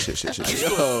Shit.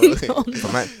 Yo.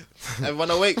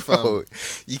 Everyone awake, fam? Bro,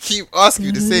 you keep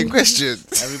asking the same question.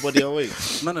 Everybody awake.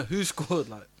 No, who scored?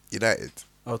 Like, United.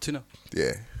 oh, 2-0.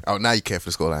 Yeah. Oh, now you care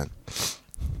for the scoreline.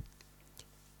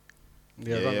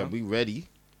 Yeah, we ready.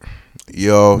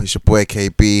 Yo, it's your boy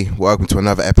KB. Welcome to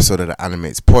another episode of the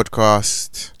Animates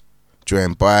podcast.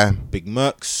 Joined by Big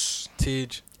Murks.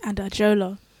 Tej. And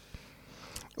Ajola.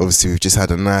 Obviously, we've just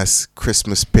had a nice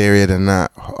Christmas period and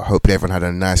that. Hopefully everyone had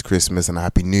a nice Christmas and a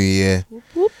happy New Year. Whoop,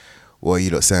 whoop. What are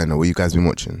you lot saying? Or what you guys been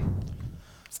watching?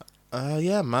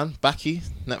 Yeah, man. Backy,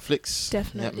 Netflix.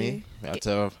 Definitely. Get me? We had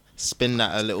to spin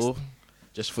that a little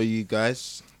just for you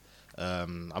guys.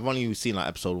 I've only seen like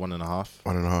episode 1.5.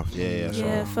 1.5. Yeah.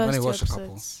 Yeah, So, first only two watched a couple.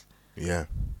 episodes. Yeah.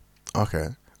 Okay.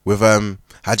 With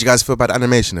how'd you guys feel about the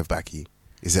animation of Backy?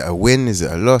 Is it a win? Is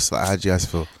it a loss? Like, how'd you guys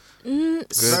feel?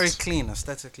 It's very clean,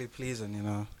 aesthetically pleasing, you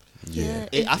know. Yeah.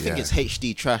 I think it's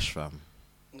HD trash, fam.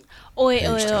 Wait,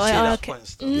 Yeah, okay.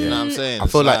 You know what I'm saying? I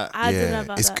feel like I don't know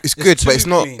about it's that. it's good, but it's too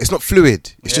not clean. it's not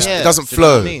fluid. It's just Yeah. it doesn't Do you know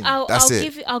what flow. I mean? That's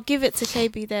it. I'll give it to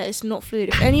KB there. It's not fluid.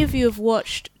 If any of you have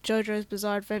watched JoJo's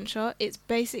Bizarre Adventure, it's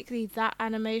basically that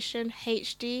animation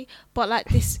HD, but like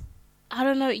this. I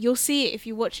don't know. You'll see it if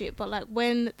you watch it, but like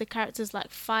when the characters like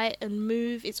fight and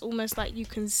move, it's almost like you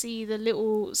can see the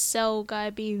little cell guy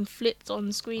being flipped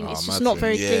on screen. It's just not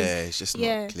very clean. Yeah, it's just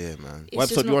Yeah. not clear, man. It's What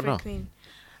just episode you not on very now? clean.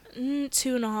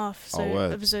 2.5. So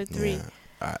word. episode 3. Yeah.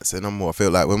 Alright, so no more. I feel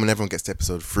like when everyone gets to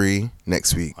episode 3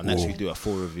 next week, Next we'll- week do a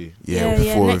full review. yeah,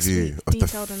 Yeah, full next review week, of the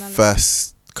detailed analysis.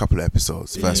 first couple of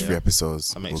episodes, first Yeah. 3 episodes.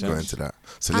 That We'll makes go sense. into that.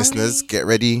 So How listeners, many- get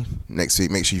ready next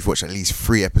week. Make sure you've watched at least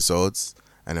 3 episodes,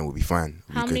 and then we'll be fine.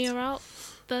 We'll How be many good. are out?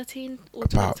 13 or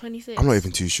About- 26? I'm not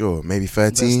even too sure. Maybe There's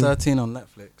 13. 13 on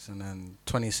Netflix, and then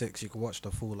 26, you can watch the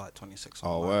full, like, 26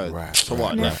 Oh, on word. Right, So right.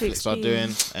 what Netflix Netflix are being-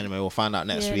 doing? Anyway, we'll find out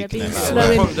next Yeah, week. they're and being then slow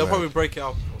like- in- They'll probably break it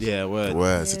up. Yeah, word.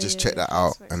 Word. So Yeah, just yeah, check that yeah, out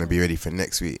that's what and I then be ready for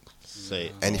next week. Say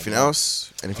it. Anything Oh,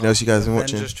 else? Anything else you guys been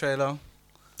watching? Avengers trailer.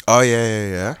 Oh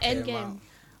yeah. Came Endgame. out.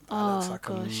 That Oh, looks like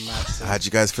a gosh. mad thing. How'd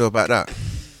you guys feel about that?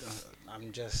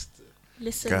 I'm just...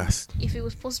 Listen, Gassed. if it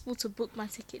was possible to book my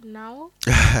ticket now,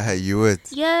 You would.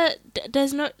 yeah,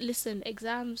 there's no... Listen,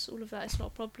 exams, all of that, it's not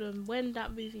a problem. When that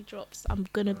movie drops, I'm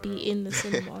going to be in the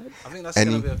cinema. I think that's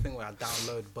Any- going to be a thing where I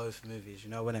download both movies,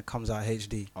 you know, when it comes out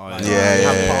HD. Oh, Like, yeah. you have Yeah,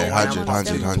 part yeah, one, yeah. part 100,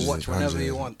 two 100, to watch whenever 100.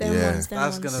 you want. Them Yeah. ones, them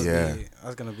That's ones. gonna Yeah. be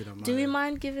the moment. Do we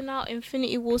mind giving out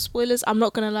Infinity War spoilers? I'm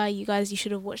not going to lie, you guys, you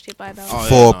should have watched it by now. Oh, yeah,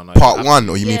 For no, part you 1,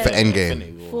 or you mean Yeah. for Endgame?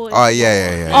 Infinity War. For Oh Infinity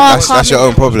yeah. War. Oh, That's your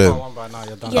own problem.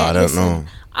 Yeah, I don't listen, know.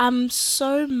 I'm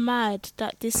so mad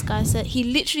that this guy said, he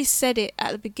literally said it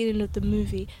at the beginning of the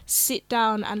movie, sit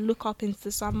down and look up into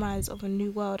the sunrise of a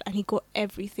new world, and he got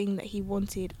everything that he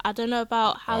wanted. I don't know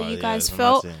about how Oh, you yeah, guys it's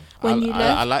felt amazing. when you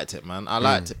left. I liked it, man. I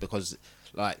liked it because,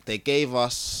 like, they gave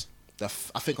us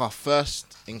I think our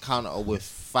first encounter with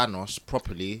Thanos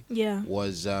properly Yeah.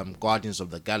 was Guardians of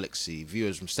the Galaxy.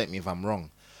 Viewers, mistake me if I'm wrong,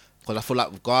 because I feel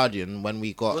like with Guardian when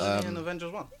we got Wasn't he in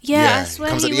Avengers 1? Yeah, Yeah, I it swear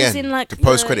comes he at the was end, in like the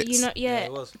post-credits. You know, Yeah, yeah,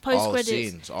 it was. post credits.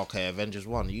 scenes. Okay, Avengers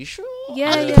 1. Are you sure? Yeah,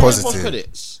 I didn't yeah. see Positive. post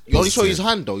credits. You only saw his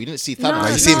hand though. You didn't see Thanos. No,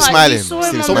 you see him no, smiling. you saw You see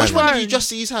him him on So the which one did throne. you just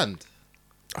see his hand?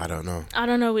 I don't know. I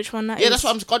don't know which one that is. Yeah, that's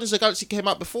what I'm. Guardians of the Galaxy came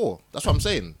out before. That's what I'm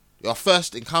saying. Your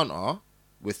first encounter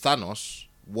with Thanos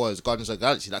was Guardians of the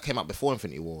Galaxy. That came out before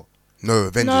Infinity War. No,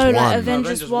 Avengers No, 1. like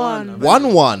Avengers Avengers 1.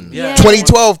 1-1. Yeah.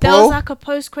 2012, There bro. was like a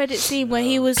post-credit scene where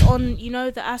he was on, you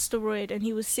know, the asteroid, and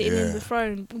he was sitting in Yeah. the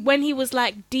throne. When he was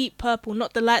like deep purple,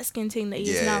 not the light skin thing that he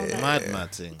is Yeah, now. yeah, Like.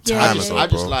 Mad thing. Yeah, I yeah, just, yeah. I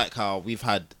just bro. like how we've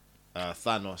had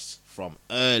Thanos from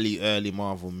early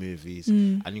Marvel movies,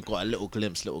 Mm. and you got a little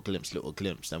glimpse.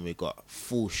 Then we got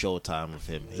full showtime with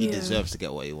him. He Yeah. deserves to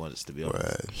get what he wants, to be honest.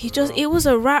 Word. It was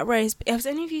a rat race. Have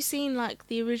any of you seen like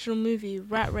the original movie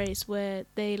Rat Race, where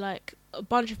they like a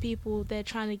bunch of people, they're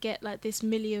trying to get like this $1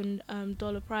 million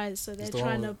prize, so they're It's the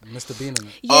trying one to with Mr. Bean in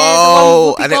it. yeah,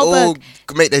 Oh, the one and with they Whoopi all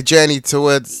Goldberg. make their journey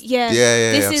towards. Yeah,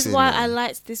 yeah. this I've is seen why that. I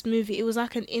liked this movie. It was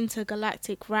like an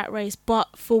intergalactic rat race, but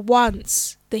for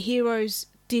once the heroes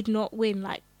did not win.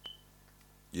 Like,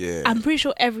 Yeah. I'm pretty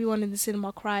sure everyone in the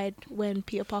cinema cried when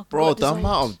Peter Parker Bro, got the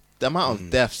disowned. amount of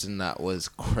deaths in that was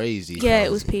crazy. Yeah, fam.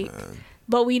 it was peak. Man.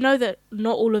 But we know that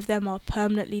not all of them are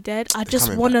permanently dead. I just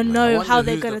coming want to back, man. I know wonder how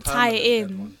they're who's gonna the tie it permanent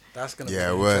dead in. one. That's gonna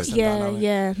Yeah, be word. interesting Yeah, dynamic.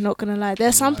 yeah, not gonna lie.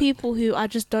 There's some Right. people who I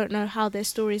just don't know how their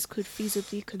stories could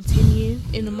feasibly continue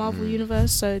in the Marvel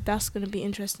universe. So that's gonna be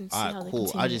interesting to see how Alright, they cool.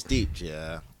 continue. I just deeped,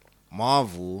 yeah.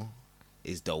 Marvel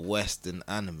is the Western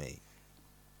anime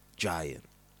giant.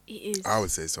 It is. I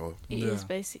would say so. It Yeah. is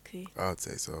basically. I would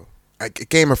say so.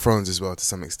 Game of Thrones as well, to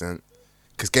some extent.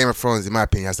 Because Game of Thrones, in my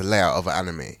opinion, has the layout of an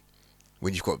anime.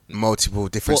 When you've got multiple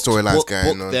different storylines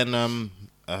going on. Then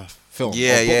film.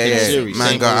 Yeah, or book yeah, to yeah. series.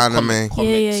 Manga, Same way anime. comic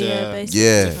basically.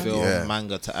 Yeah, to film, yeah.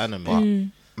 manga to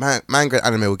anime. Manga and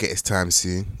anime will get its time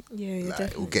soon. Yeah, Like,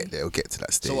 definitely. we'll get there. We'll get to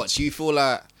that stage. So what, do you feel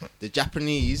like the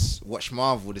Japanese watch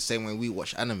Marvel the same way we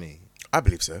watch anime? I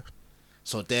believe so.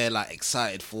 So they're like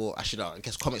excited for, actually no, I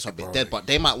guess comics are a bit Bro. dead, but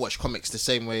they might watch comics the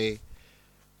same way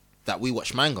that we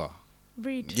watch manga.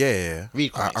 Read. Yeah.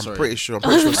 Read comics, I'm sorry. pretty sure.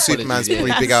 Superman's yeah.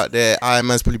 pretty big out there. Iron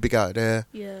Man's pretty big out there.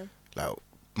 Yeah. Like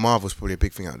Marvel's probably a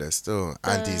big thing out there still.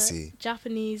 And DC.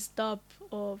 Japanese dub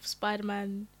of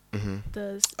Spider-Man. Mm-hmm.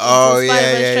 The Oh the yeah,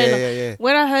 Spider-Verse trailer. yeah.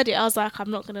 When I heard it, I was like,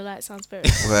 I'm not gonna lie, it sounds very.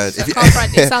 Well, I can't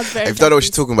front, it sounds very. if you don't know what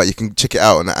she's Japanese. talking about, you can check it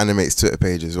out on the Animate's Twitter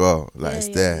page as well. Like Yeah, it's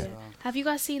yeah, there. yeah. Have you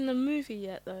guys seen the movie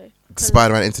yet though? 'Cause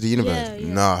Spider-Man Into the Universe. Yeah,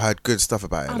 yeah. No, I heard good stuff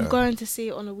about it. I'm though. going to see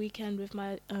it on a weekend with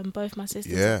my both my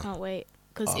sisters. Yeah. I can't wait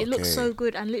because it looks Okay. so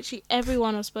good, and literally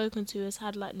everyone I've spoken to has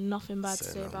had like nothing bad to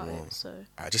Say say no about more. it. So.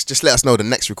 Just let us know the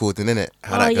next recording, innit?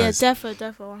 How that yeah, goes. defo,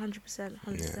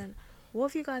 100%. What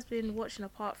have you guys been watching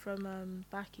apart from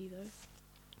Baki though?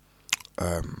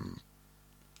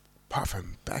 Apart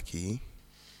from Becky,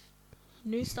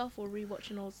 New stuff or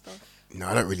rewatching old stuff? no,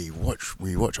 I don't really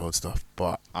rewatch old stuff,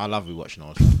 but I love rewatching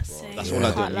old stuff, bro. Same. That's Yeah. all I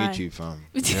do Can't on lie. YouTube, fam.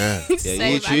 yeah,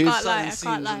 Same, YouTube. I can't lie. I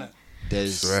can't lie.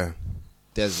 swear.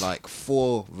 There's like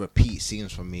 4 repeat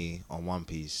scenes from me on One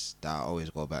Piece that I always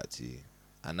go back to,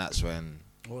 and that's when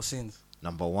What scenes?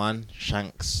 number 1,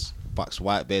 Shanks bucks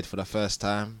Whitebeard for the first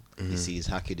time. Mm-hmm. He sees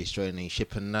Haki destroying his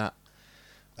ship and that.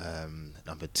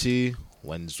 Number 2,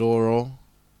 when Zoro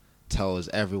tells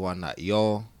everyone that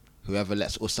whoever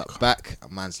lets Usopp back, a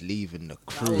man's leaving the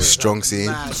crew. was Strong scene,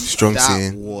 mad. strong That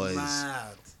scene. was Mad.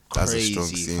 That's a crazy, strong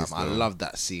scene, fam. I still. love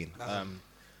that scene.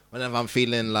 Whenever I'm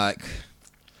feeling like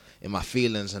in my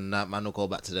feelings and that, man, will go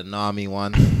back to the Nami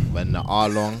one when the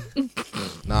Arlong.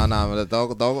 Nah,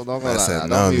 don't go like That's that. a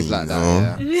Don't move Nami, like no.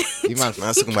 that. Yeah. You man,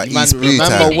 Man's talking about you man East Blue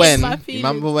remember time. when? My You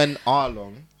remember when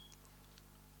Arlong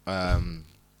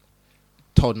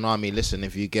told Nami, listen,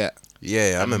 if you get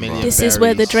Yeah, I remember. million This is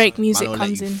where the berries, Drake man music will let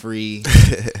comes you in. Free.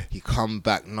 He come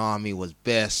back. Nami was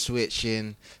bare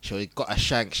switching. She got a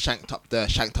shanked up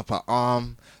her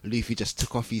arm. Luffy just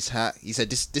took off his hat. He said,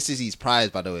 "This is his prize,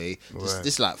 by the way. Right.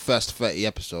 This is like first 30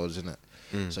 episodes, isn't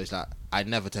it?" So he's like, "I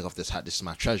never take off this hat. This is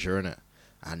my treasure, innit?"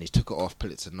 And he took it off,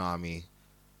 put it to Nami.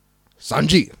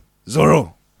 Sanji,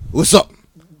 Zoro, what's up?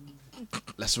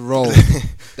 Let's roll.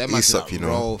 Them man Usopp, like you know.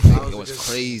 roll. It was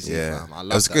crazy. Yeah, Fam. I it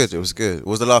love was that good. scene. It was good. What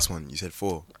was the last one? You said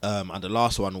 4. And the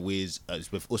last one was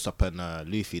is with Usopp and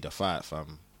Luffy, the fight,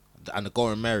 fam, and the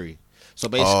Going Merry. So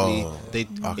basically,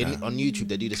 on YouTube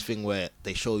they do this thing where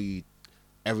they show you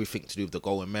everything to do with the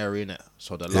Going Merry, innit?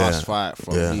 So the last fight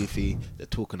from Luffy, they're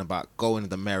talking about going to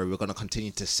the Merry. We're gonna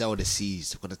continue to sell the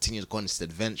seas. We're gonna continue to go on this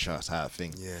adventure type of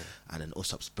thing. Yeah. And then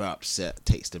Usopp's very upset,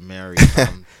 takes the Merry,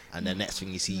 fam, and the next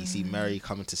thing you see Merry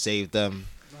coming to save them.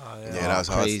 Oh, Yeah, that was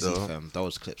hard crazy, still. fam.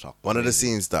 Those clips are One of the crazy.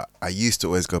 scenes that I used to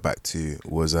always go back to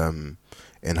was in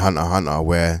Hunter x Hunter,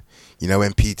 where you know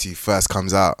when P2 first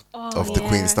comes out of the yeah.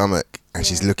 Queen's stomach and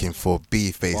she's Yeah. looking for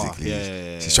beef, basically.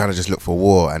 yeah. She's trying to just look for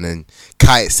war, and then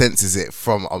Kite senses it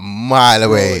from a mile Bro,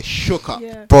 away. it shook up.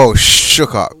 Yeah. Bro,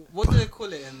 shook up. What do they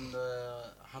call it in the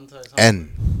Hunter x Hunter?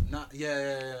 N. Nah,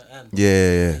 yeah, N.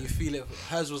 Yeah. And you feel it.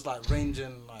 Hers was like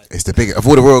ranging like. It's the biggest of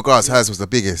all the royal guards. Hers was the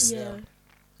biggest, Yeah.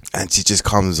 and she just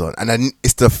comes on, and then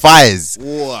it's the fires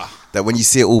Whoa. that when you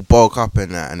see it all bulk up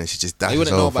and that, and then she just dashes You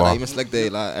wouldn't know over. about that. You must like they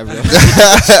like every.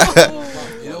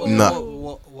 You know Nah.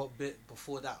 what bit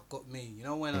before that got me? You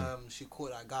know when she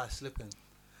caught that guy slipping,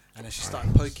 and then she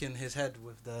started poking his head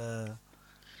with the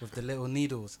little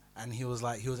needles, and he was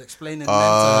explaining.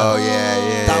 Oh them to her.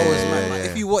 yeah. That was yeah, mad. Like,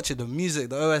 yeah. if you watch it, the music,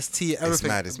 the OST,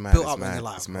 everything It's mad. built It's up, mad. and you're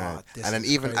like, It's mad. wow, this And then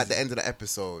is even at crazy. the end of the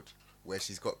episode, where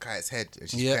she's got Kite's head and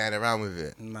she's Yeah. playing around with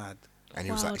it, Mad. and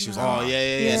he was Wow, like, she was man. like, Oh yeah.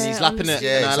 And Yeah, he's lapping it. honestly.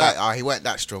 yeah, And I he's like. like, oh, he weren't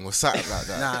that strong or something like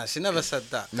that. Nah, she never said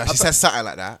that. No, she said something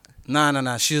like that.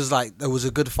 Nah. She was like, there was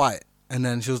a good fight, and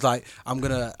then she was like, I'm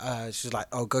gonna. She's like,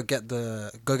 oh, go get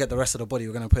the rest of the body.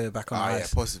 We're gonna put it back on Oh the yeah,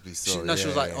 ice. possibly so. She was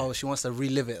yeah, like, yeah. oh, she wants to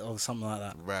relive it or something like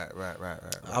that. Right.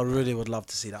 I really would love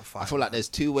to see that fight. I feel like there's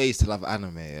 2 ways to love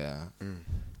anime. Yeah.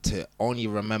 To only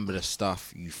remember the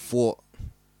stuff you thought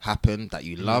happened that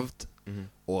you loved,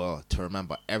 or to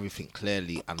remember everything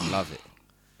clearly and love it.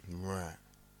 Right.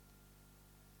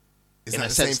 Is In that a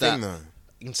the same sense thing that- though?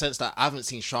 In the sense that I haven't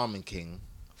seen Shaman King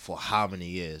for how many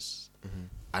years,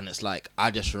 and it's like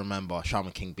I just remember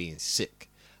Shaman King being sick,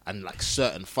 and like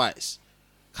certain fights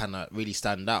kind of really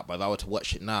stand out. But if I were to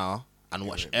watch it now and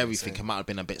watch wouldn't be the everything, same. it might have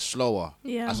been a bit slower,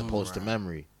 Yeah. as opposed to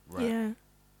memory. Right. Yeah.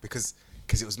 Because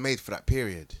it was made for that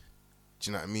period. Do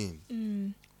you know what I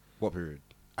mean? What period?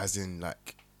 As in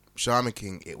like Shaman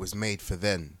King, it was made for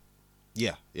then.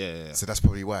 Yeah. So that's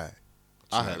probably why.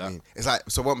 I heard that. mean? It's like,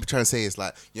 so what I'm trying to say is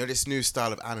like, you know, this new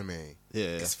style of anime. Yeah.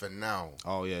 It's for now.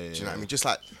 Oh yeah. Do you know what I mean? Just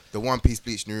like the One Piece,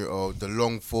 Bleach, Naruto, the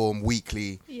long form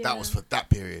weekly. Yeah. That was for that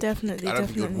period. Definitely. I don't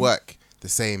think it would work the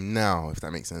same now, if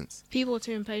that makes sense. People are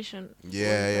too impatient.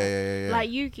 Yeah. Like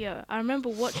Yu-Gi-Oh! I remember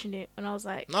watching it when I was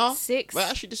like 6. But I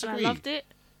actually disagree. And I loved it.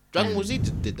 Dragon Ball Z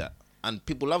did that, and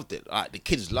people loved it. Like the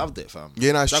kids loved it, fam.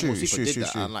 Yeah, no, it's Dragon true. Ball Z It's did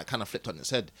that, true. and like kind of flipped on its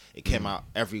head. It came out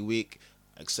every week,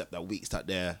 except that weeks that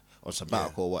they're on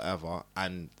sabbatical or whatever.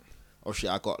 And obviously,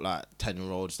 I got like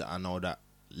 10-year-olds that I know that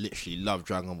literally love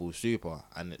Dragon Ball Super,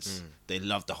 and it's they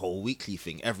love the whole weekly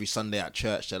thing. Every Sunday at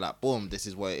church, they're like, boom, this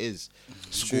is what it is.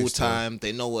 School time,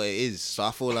 they know what it is. So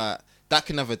I feel like that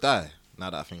can never die.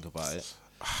 Now that I think about it,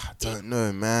 I don't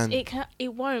know, man.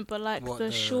 It won't, but like What, the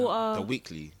the shorter,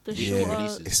 weekly the shorter shorter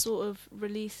releases. sort of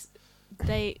release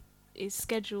date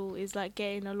schedule is like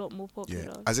getting a lot more popular.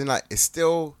 Yeah, as in like it's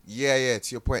still to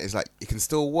your point, it's like it can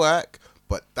still work,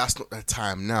 but that's not the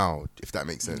time now, if that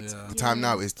makes sense. Yeah. The time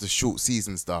Yeah. now is the short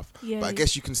season stuff. Yeah, But I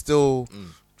guess you can still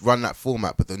run that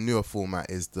format, but the newer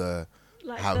format is the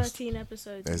like house. 13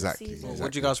 episodes Exactly. in the season.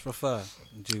 What do you guys prefer?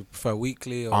 Do you prefer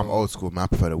weekly or? I'm old school, man. I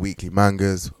prefer the weekly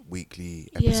mangas, weekly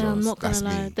episodes. Yeah, I'm not gonna That's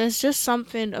lie. me. There's just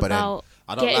something then about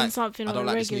I don't getting like something I on don't a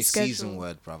like this regular new schedule. season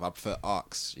word, bruv. I prefer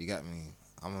arcs. You get me?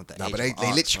 I'm on the Nah, age but of they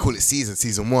arcs, literally man. call it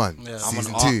season 1, Yeah.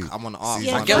 season I'm on 2. I'm on arcs.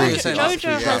 Yeah, I get what you're saying. Jojo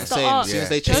Yeah, has I'm the saying, arcs. since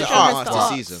they Yeah. changed Jojo the has arcs the this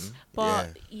arcs. season, But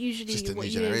Yeah. usually Just a what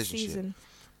new you do is generation shit. season.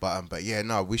 But yeah,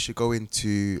 no, we should go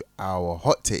into our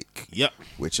hot take, yep,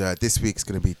 which this week's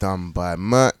gonna be done by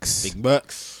Murks. big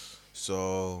Murks.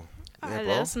 So yeah, Alright,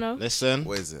 bro. let us know. Listen,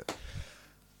 What is it?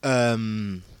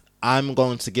 I'm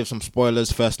going to give some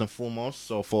spoilers first and foremost.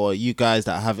 So for you guys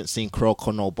that haven't seen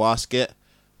Kuroko no Basket,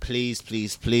 please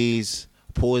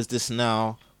pause this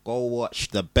now. Go watch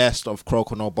the best of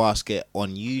Kuroko no Basket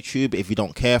on YouTube if you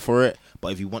don't care for it.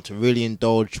 But if you want to really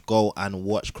indulge, go and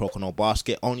watch Kuroko no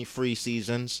Basket. Only 3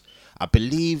 seasons. I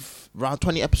believe around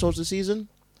 20 episodes a season.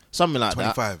 Something like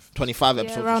 25. that. 25 Yeah,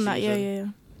 episodes around a that.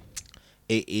 season.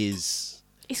 Yeah. It is...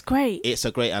 It's great. It's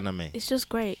a great anime. It's just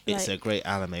great. It's a Like, great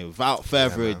anime. Without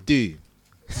further man. ado...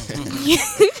 let's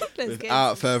get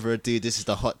Without further ado, this is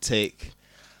the hot take.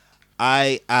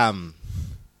 I am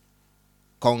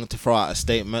going to throw out a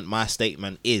statement. My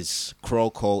statement is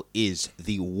Kuroko is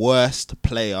the worst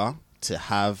player to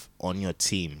have on your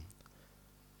team.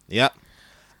 Yep.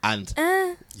 And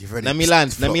You've already let me land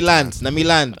before you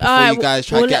guys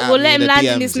try to get we'll at me let in him the land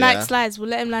DMs, in his yeah? night slides. We'll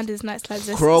let him land his night slides.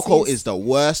 Kuroko is the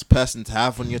worst person to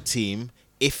have on your team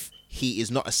if he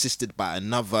is not assisted by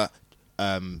another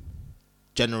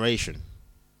generation.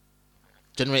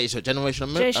 Generation of Generation of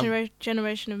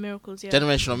Miracles. Yeah.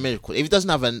 Generation of Miracle. If he doesn't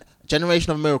have a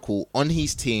Generation of Miracle on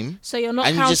his team, So you're not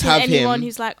and you just counting have anyone him-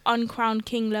 who's like uncrowned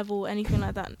king level, anything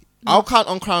like that. I'll count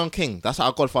on Crown King. That's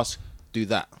how Godfast do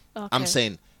that. Okay. I'm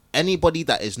saying anybody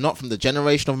that is not from the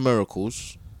Generation of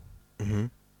Miracles,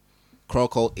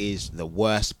 Kuroko is the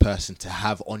worst person to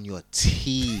have on your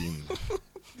team.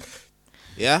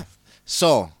 Yeah?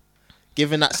 So,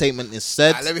 given that statement is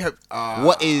said, Let me have,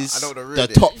 what is I don't wanna ruin the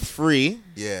it. top 3?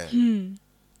 Yeah.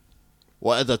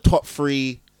 What are the top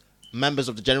 3 members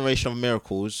of the Generation of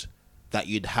Miracles that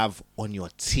you'd have on your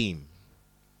team?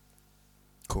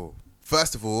 Cool.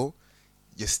 First of all,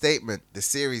 your statement, the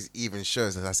series even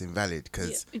shows that that's invalid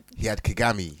because he had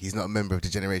Kagami. He's not a member of the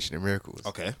Generation of Miracles.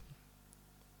 Okay.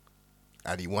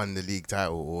 And he won the league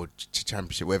title or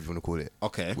championship, whatever you want to call it,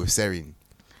 Okay. with Serene.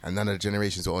 And none of the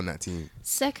generations were on that team.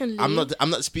 Secondly, I'm not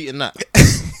disputing that.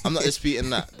 I'm not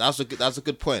disputing that. That's a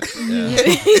good point. Yeah.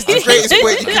 It's the greatest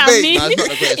point you can I make. mean, No, it's not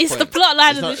the greatest it's point. the plot line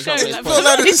It's of not- the it's show. not the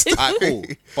like, greatest point. Alright, cool.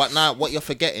 But now what you're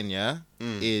forgetting,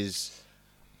 is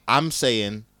I'm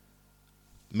saying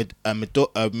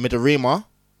Midorima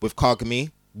with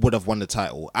Kagami would have won the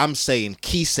title. I'm saying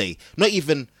Kisei,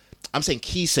 I'm saying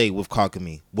Kisei with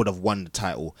Kagami would have won the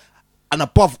title. And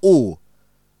above all,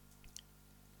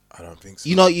 I don't think so.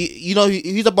 you know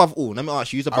who's above all? Let me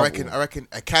ask you, who's above I all? reckon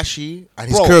Akashi and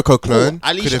his Bro, Kuroko clone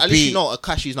at could least have you beat. know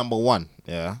Akashi's number 1.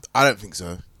 Yeah. I don't think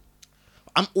so.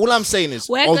 All I'm saying is,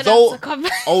 We're gonna have although to come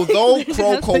back. although We're gonna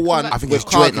have to Kuroko come won back. I think with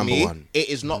it's joint Kagami, number 1. it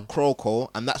is not Kuroko,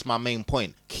 and that's my main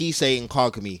point. Kisei and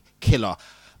Kagami, killer.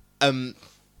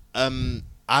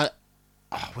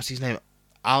 What's his name?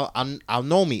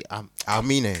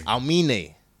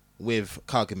 Almine with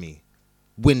Kagami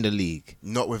win the league.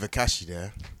 Not with Akashi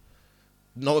there.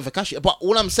 Not with Akashi, but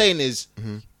all I'm saying is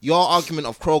your argument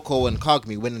of Kuroko and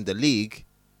Kagami winning the league,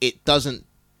 it doesn't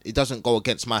it doesn't go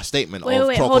against my statement Wait,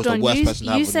 of hold Kuroko's the on. worst You person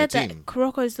to have on your said team. that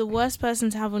Kuroko is the worst person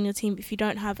to have on your team if you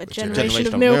don't have a Generation Generation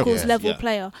of of Miracles Miracles, level yeah.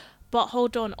 player. But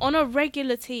hold on a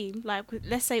regular team, like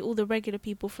let's say all the regular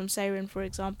people from Seirin, for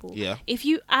example. Yeah. If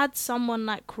you add someone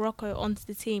like Kuroko onto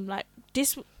the team, like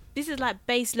this is like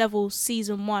base level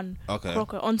season 1. Okay.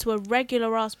 Kuroko onto a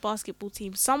regular ass basketball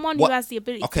team, someone What- who has the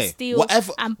ability okay, to steal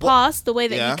whatever- and what- pass the way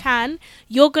that yeah. you can.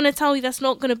 You're gonna tell me that's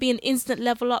not gonna be an instant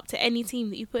level up to any team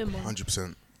that you put him on,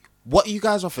 100%. What you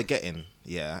guys are forgetting,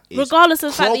 yeah, is regardless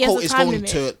of the fact that he has Kuroko a is time going limit.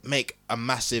 to make a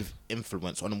massive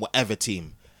influence on whatever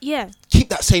team. Yeah. Keep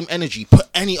that same energy. Put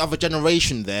any other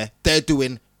generation there. They're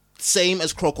doing same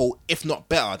as Kuroko, if not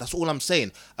better. That's all I'm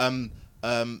saying.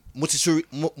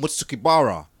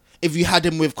 Mutsukibara. If you had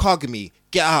him with Kagami,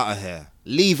 get out of here.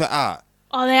 Leave it out.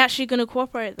 Are they actually going to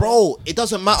cooperate? Though? Bro, it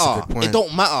doesn't matter. good point. It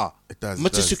don't matter. It does.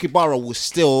 Mutsukibara will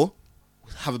still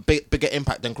have a bigger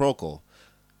impact than Kuroko.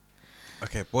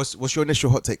 Okay, what's your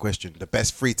initial hot take question? The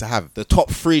best 3 to have. The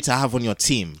top 3 to have on your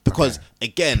team. Because,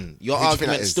 again, your Who do you think that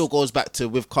argument is? still goes back to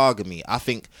with Kagami. I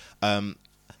think...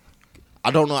 I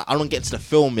don't know. I don't get to the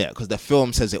film yet because the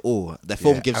film says it all. The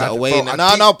film gives and it I- away.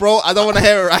 bro, No, bro. I don't want to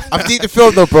hear it right I've deep the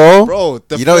film though, bro. Bro,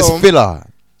 the you know film- it's filler.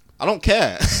 I don't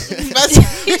care.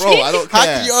 Bro, Bro, I don't care. How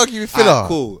can you argue with filler? Alright,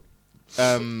 cool.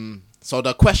 So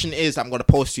the question is, I'm going to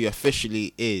post to you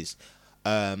officially is,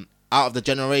 out of the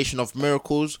generation of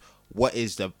miracles, what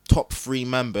is the top 3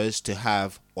 members to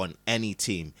have on any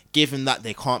team, given that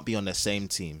they can't be on the same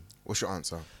team? What's your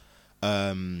answer?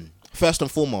 First and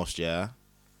foremost, yeah,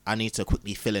 I need to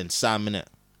quickly fill in Sam, innit?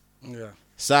 Yeah.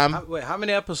 Sam, Wait, how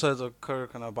many episodes of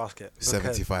Kuroko no Basket? Because-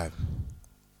 75.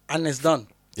 And it's done.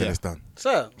 Then Yeah. it's done.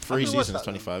 So 3 I can watch seasons, that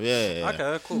 25. Yeah. then.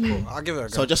 Okay, cool. I'll give it a go.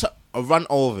 So just a run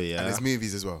over, And yeah. there's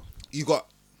movies as well. You got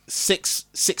six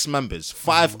members,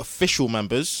 5 official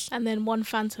members, And then one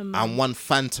phantom. and 1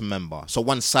 phantom member. So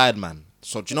 1 side man.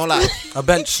 So do you know like a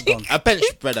bench gone. a bench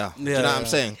brother? Do you know Yeah, what I'm yeah.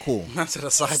 saying? Cool. Man to the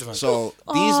side, man. So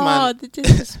the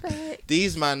disrespect.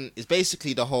 these man is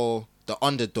basically the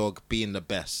underdog being the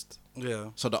best. Yeah.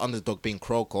 So the underdog being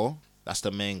Kuroko, that's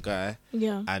the main guy,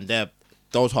 Yeah. and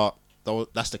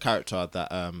that's the character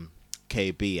that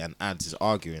KB and Ads is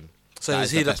arguing. So That is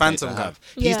is he the best way to phantom guy? have.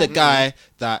 He's Yeah. the guy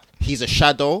that he's a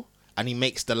shadow and he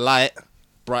makes the light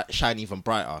shine even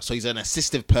brighter. So he's an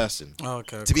assistive person. Oh,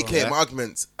 okay. To be cool. clear, Yeah. my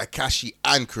arguments, Akashi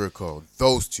and Kuroko,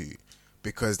 those 2.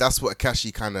 Because that's what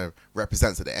Akashi kind of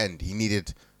represents at the end. He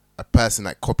needed a person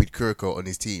that copied Kuroko on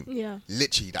his team. Yeah.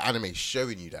 Literally, the anime is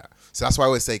showing you that. So that's why I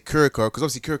always say Kuroko, because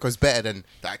obviously Kuroko is better than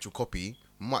the actual copy.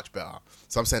 Much better.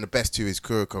 So I'm saying the best 2 is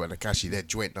Kuroko and Akashi. They're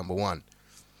joint number 1.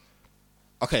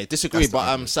 Okay, disagree, That's the but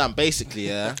argument. Sam, basically,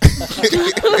 yeah,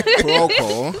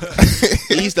 Kuroko,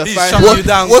 he's the He's final, shut you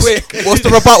down quick. What's the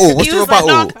rebuttal? What's He the was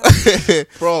like, rebuttal?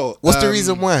 bro. What's the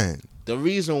reason why? The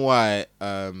reason why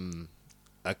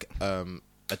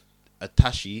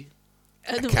Atashi,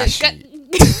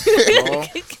 bro,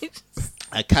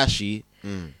 Akashi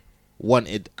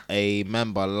wanted a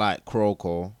member like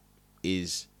Kuroko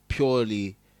is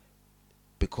purely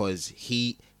because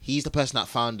he's the person that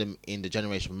found him in the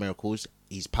Generation of Miracles.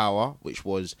 His power, which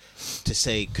was to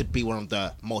say could be one of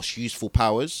the most useful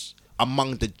powers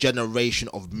among the Generation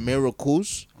of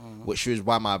Miracles, which is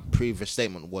why my previous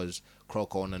statement was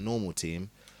Kuroko on a normal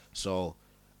team. So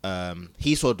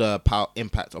he saw the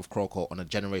impact of Kuroko on a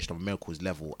Generation of Miracles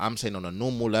level. I'm saying on a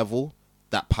normal level,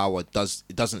 that power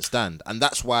doesn't stand, and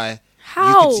that's why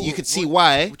How? you could see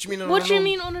why. What do you mean? What do you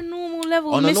mean on a normal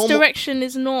level? On a normal- Misdirection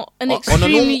is not an on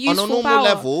extremely useful on a normal power.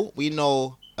 level, we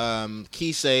know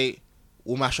Kisei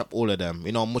will mash up all of them.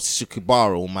 We know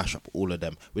Mutsukibara will mash up all of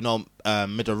them. We know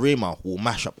Midorima will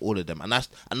mash up all of them,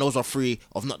 and those are 3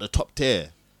 of not the top tier.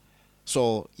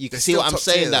 So you can They're see still what I'm top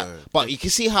saying tier, that, though. but you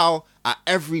can see how at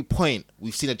every point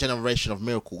we've seen a Generation of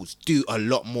Miracles do a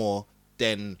lot more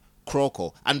than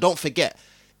Kuroko. And don't forget,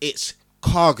 it's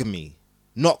Kagami,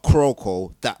 not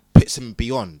Kuroko, that puts him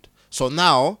beyond. So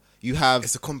now you have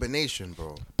It's a combination,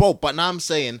 bro. Bro, but now I'm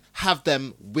saying have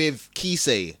them with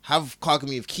Kisei, have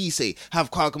Kagami with Kisei, have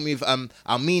Kagami with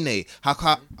Almine, have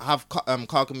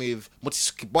Kagami with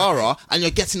Mutsukibara, and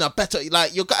you're getting a better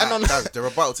you're getting on. The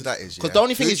rebuttal to that is Because the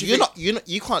only thing is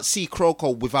you can't see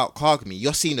Kuroko without Kagami.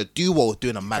 You're seeing a duo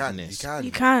doing a madness.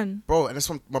 You can. Bro, and that's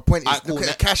what my point is. Alright, cool. Look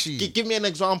at Akashi. Give me an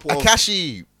example. Of,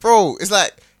 Akashi, bro, it's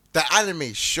like the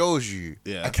anime shows you.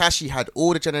 Yeah. Akashi had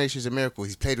all the Generations of Miracles.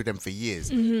 He's played with them for years.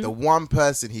 The one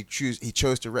person he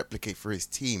chose to replicate for his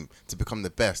team to become the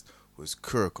best was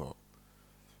Kuroko.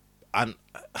 and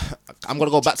I'm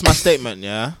gonna go back to my statement.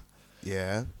 Yeah,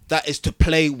 Yeah. that is to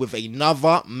play with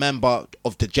another member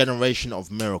of the Generation of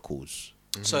Miracles.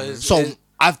 So, So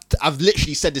I've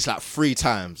literally said this like 3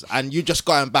 times, and you just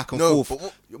going back and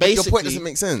forth. But your point doesn't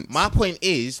make sense. My point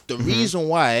is the reason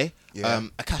why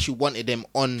Akashi wanted him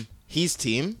on his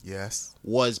team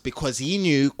was because he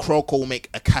knew Kuroko will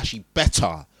make Akashi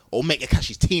better, or make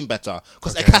Akashi's team better,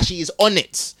 because Akashi is on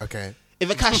it. Okay. If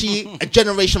Akashi, a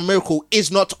Generation Miracle,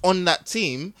 is not on that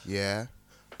team,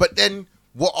 but then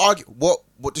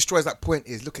what destroys that point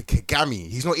is, look at Kagami.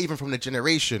 He's not even from the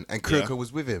generation, and Kuroko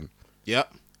was with him.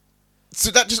 Yep. So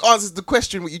that just answers the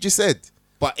question what you just said.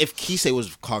 But if Kisei was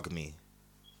Kagami,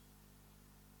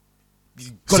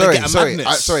 sorry, I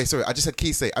just said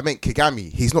Kisei. I meant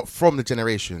Kagami. He's not from the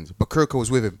generations, but Kuroko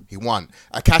was with him. He won.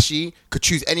 Akashi could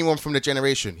choose anyone from the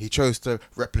generation. He chose to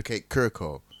replicate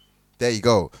Kuroko. There you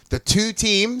go. The 2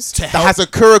 teams that has a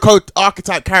Kuroko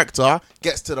archetype character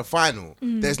gets to the final.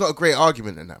 There's not a great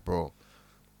argument in that, bro.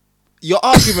 Your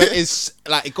argument is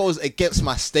like, it goes against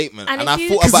my statement, and I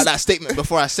thought about that statement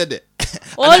before I said it.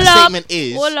 Hold up.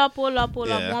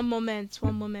 Yeah. One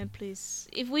moment, please.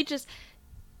 If we just,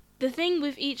 the thing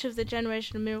with each of the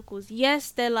Generation of Miracles, yes,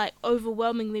 they're like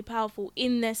overwhelmingly powerful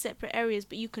in their separate areas,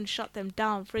 but you can shut them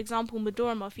down. For example,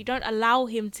 Midorima, if you don't allow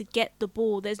him to get the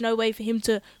ball, there's no way for him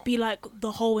to be like,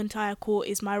 the whole entire court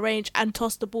is my range, and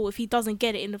toss the ball if he doesn't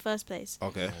get it in the first place.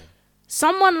 Okay.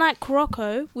 Someone like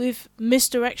Kuroko with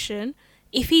misdirection,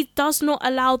 if he does not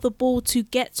allow the ball to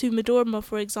get to Midorima,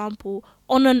 for example,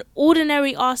 on an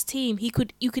ordinary ass team, you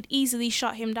could easily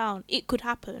shut him down. It could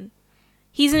happen.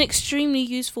 He's an extremely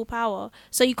useful power,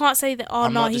 so you can't say that. Oh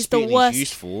no, he's the worst. He's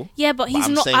useful. Yeah, but he's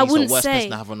not. I wouldn't he's the worst say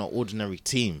person to have on an ordinary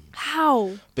team.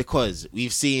 How? Because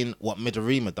we've seen what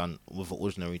Midorima done with an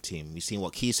ordinary team. We've seen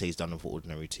what Kisei's done with an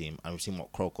ordinary team, and we've seen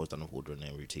what Kuroko's done with an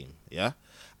ordinary team. Yeah,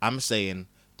 I'm saying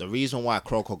the reason why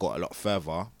Kuroko got a lot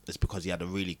further is because he had a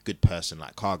really good person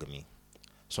like Kagami.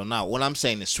 So now, what I'm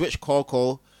saying is switch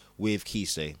Kuroko with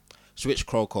Kisei, switch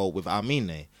Kuroko with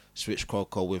Amine, switch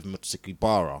Kuroko with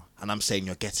Mutsukibara, and I'm saying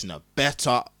you're getting a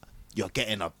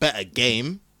better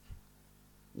game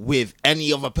with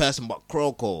any other person but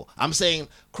Kuroko. I'm saying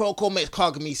Kuroko makes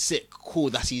Kagami sick. Cool,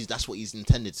 that's what he's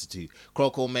intended to do.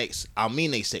 Kuroko makes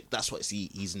Amine sick. That's what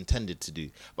he's intended to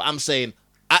do. But I'm saying,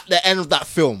 at the end of that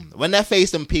film, when they're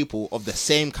facing people of the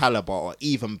same caliber or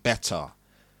even better,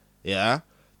 Kuroko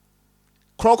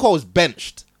was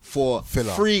benched for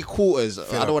Filler.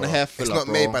 3/4. I don't want to hear filler. It's not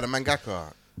bro. made by the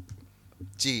mangaka.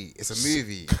 Gee, it's a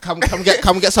movie. Come get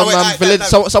some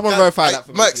someone verify that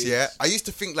for me. Murks, please. I used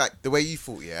to think like the way you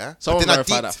thought, Someone then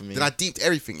verify that for me. Then I deeped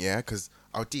everything, because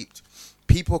I deeped.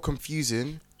 People are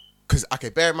confusing, because, okay,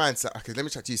 bear in mind, okay, let me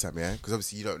chat to you, Sam, because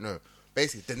obviously you don't know.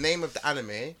 Basically, the name of the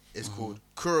anime is called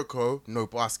Kuroko no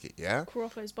Basket,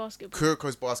 Kuroko's basketball.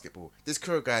 Kuroko's basketball. This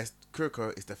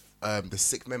Kuroko is the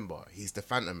 6th member. He's the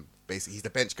Phantom, basically. He's the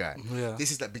bench guy. Yeah.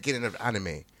 This is the beginning of the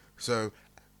anime. So,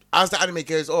 as the anime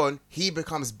goes on, he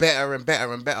becomes better and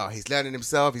better and better. He's learning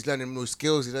himself. He's learning new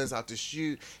skills. He learns how to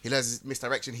shoot. He learns his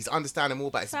misdirection. He's understanding more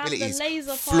about his abilities,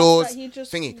 flaws,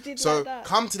 thingy. So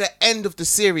come to the end of the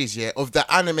series, of the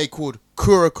anime called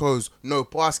Kuroko's no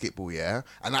Basketball, and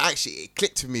it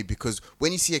clicked for me because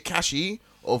when you see Akashi,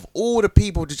 of all the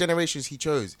people, the generations he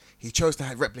chose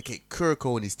to replicate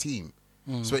Kuroko in his team.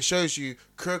 So it shows you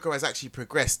Kuroko has actually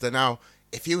progressed. And now,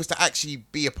 if he was to actually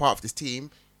be a part of this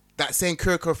team, that same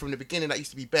Kuroko from the beginning that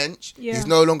used to be bench, he's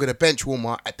no longer the bench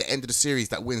warmer at the end of the series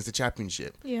that wins the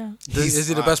championship. Yeah. Is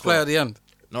he the best player at the end?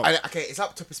 No. Okay, it's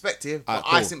up to perspective, but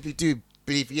I simply do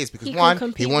believe he is because He one, can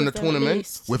he compete won the with them at tournament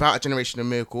least. without a Generation of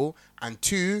Miracle, and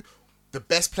 2, the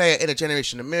best player in a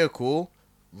Generation of Miracle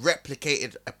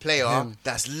replicated a player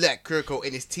that's let Kuroko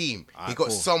in his team. He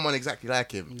got someone exactly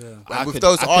like him. Yeah. And with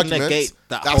those arguments,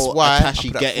 that's why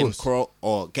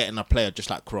Akashi getting a player just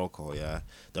like Kuroko.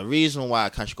 The reason why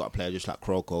Akashi got a player just like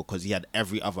Kuroko because he had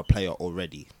every other player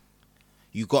already.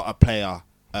 You got a player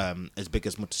as big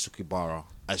as Mutsukibara,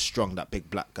 as strong, that big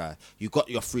black guy. You got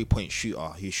your 3-point shooter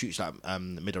who shoots like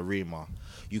Midorima.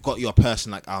 You got your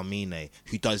person like Amine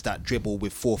who does that dribble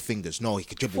with 4 fingers. No, he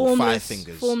could dribble with 5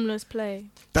 fingers. Formless play.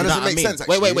 That doesn't make sense.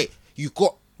 Actually. Wait. You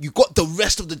got the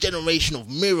rest of the generation of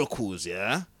miracles,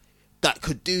 that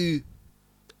could do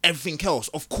everything else.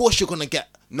 Of course, you're gonna get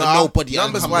nobody.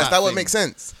 Numbers wise, that won't make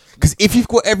sense. Because if you've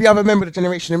got every other member of the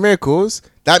Generation of Miracles,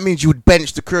 that means you would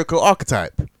bench the Kuroko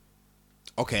archetype.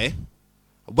 Okay.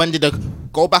 When did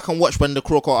go back and watch when the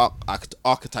Kuroko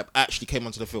archetype actually came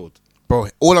onto the field? Bro,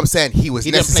 all I'm saying, he was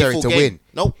necessary to win.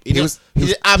 No, he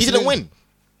didn't win.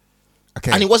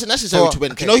 Okay. And he wasn't necessary to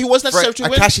win. Okay. You know he was necessary to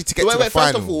win? Akashi to get to the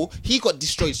final. First of all, he got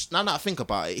destroyed. Now that I think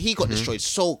about it, he got destroyed.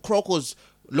 So Kuroko's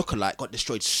lookalike got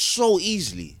destroyed so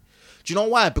easily. Do you know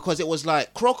why? Because it was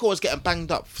like Kuroko was getting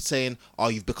banged up for saying, "Oh,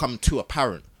 you've become too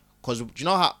apparent." Because do you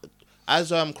know how,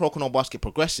 as Kuroko no Basket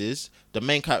progresses, the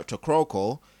main character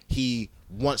Kuroko, he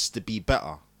wants to be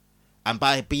better. And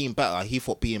by being better, he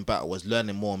thought being better was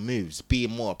learning more moves, being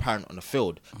more apparent on the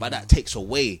field. But that takes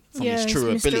away from his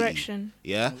true ability.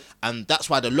 Yeah? And that's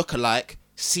why the lookalike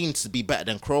seems to be better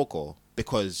than Kuroko.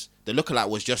 Because the lookalike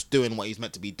was just doing what he's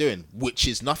meant to be doing, which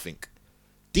is nothing.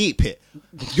 Deep hit.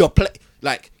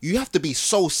 You have to be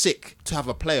so sick to have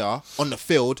a player on the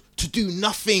field to do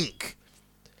nothing.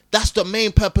 That's the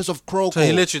main purpose of Kuroko. So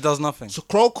he literally does nothing. So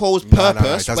Kuroko's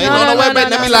purpose. Wait,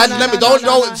 let me land. Don't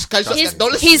listen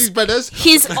to these brothers.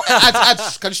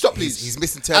 Ads, can you stop, please? He's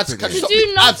misinterpreting. To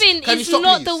do nothing is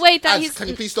not the way that he's. Can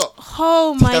you please stop?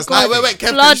 Oh my God! Wait,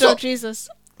 Kev, blood of Jesus.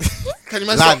 Can you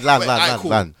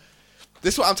land.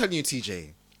 This is what I'm telling you,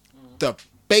 TJ. The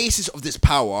basis of this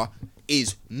power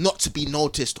is not to be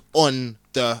noticed on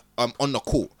the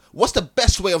court. What's the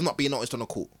best way of not being noticed on the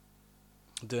court?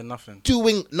 Doing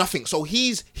nothing. So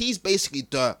he's basically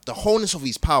the wholeness of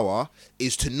his power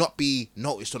is to not be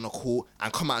noticed on the court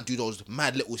and come out and do those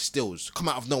mad little stills. Come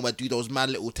out of nowhere, do those mad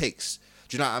little takes.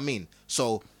 Do you know what I mean?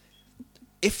 So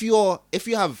if you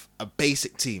have a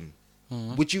basic team,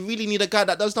 would you really need a guy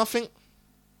that does nothing?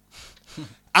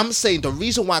 I'm saying the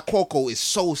reason why Kuroko is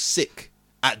so sick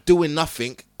at doing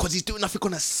nothing, because he's doing nothing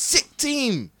on a sick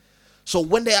team. So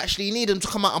when they actually need him to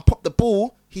come out and pop the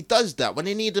ball, he does that. When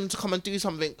they need him to come and do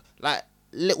something like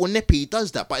little nippy, he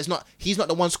does that. But he's not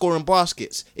the one scoring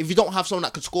baskets. If you don't have someone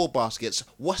that can score baskets,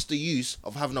 what's the use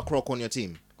of having a Kuroko on your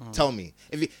team? Tell me.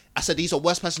 I said he's the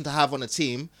worst person to have on a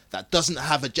team that doesn't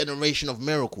have a generation of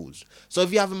miracles. So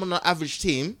if you have him on an average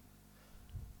team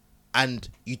and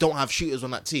you don't have shooters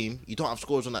on that team, you don't have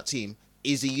scorers on that team,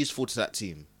 is he useful to that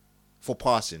team for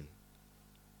passing?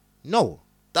 No.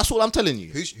 That's all I'm telling you.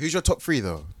 Who's your top three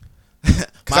though? Because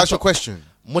that's your question.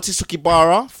 Mochizuki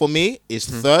Bara for me is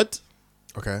third.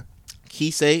 Okay.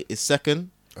 Kisei is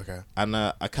second. Okay. And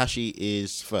Akashi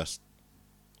is first.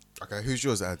 Okay. Who's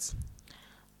yours, Ads?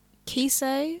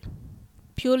 Kisei,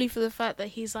 purely for the fact that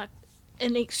he's like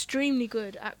an extremely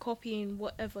good at copying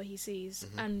whatever he sees,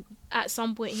 and at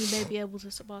some point he may be able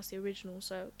to surpass the original.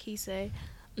 So Kisei,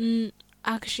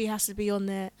 Akashi has to be on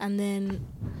there, and then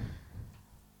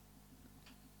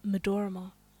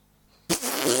Midorima.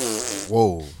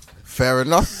 Whoa. Fair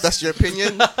enough. That's your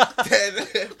opinion.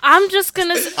 I'm just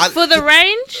gonna for the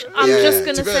range. I'm just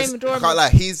gonna say Midorima. I can't lie.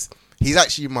 He's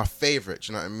actually my favorite.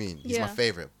 Do you know what I mean? He's my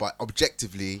favorite, but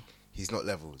objectively, he's not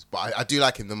levels. But I do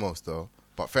like him the most, though.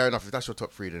 But fair enough. If that's your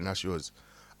top three, then that's yours.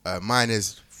 Mine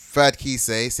is third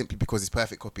Kisei, simply because his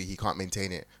perfect copy, he can't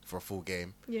maintain it for a full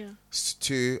game. Yeah.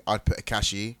 2, I'd put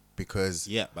Akashi because.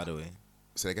 Yeah. By the way.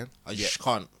 Say again. I just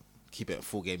can't keep it a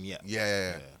full game yet.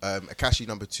 Yeah. Akashi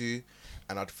number 2.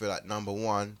 And I'd feel like number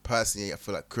 1, personally, I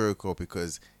feel like Kuroko,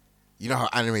 because you know how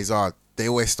animes are. They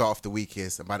always start off the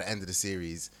weakest, and by the end of the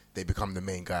series, they become the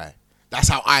main guy. That's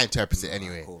how I interpret it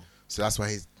anyway. Cool. So that's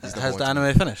why he's Has the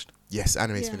anime finished? Yes,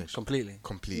 anime's finished. Completely.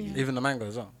 Yeah. Even the manga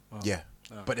as well? Oh. Yeah.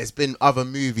 Oh. But there's been other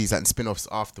movies and spin-offs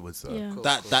afterwards, though. Yeah. Cool,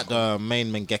 the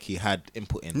main Mangeki had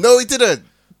input in. No, he didn't.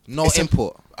 No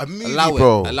input. A movie, Allow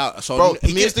bro. It. So bro,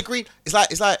 he gives the green. It's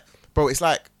like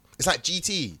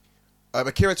GT.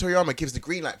 Akira Toriyama gives the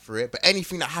green light for it, but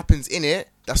anything that happens in it,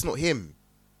 that's not him.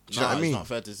 Do you know what I mean? It's not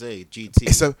fair to say. GT.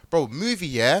 It's a movie,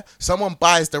 yeah. Someone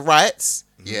buys the rights,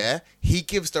 yeah. He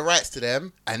gives the rights to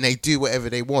them, and they do whatever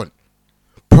they want,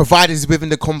 provided it's within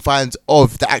the confines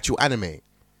of the actual anime.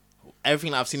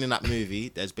 Everything that I've seen in that movie,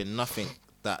 there's been nothing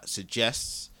that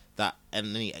suggests that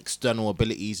any external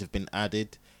abilities have been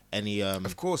added.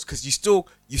 Of course, because you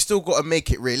still got to make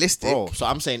it realistic. Bro, so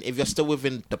I'm saying if you're still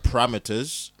within the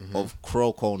parameters of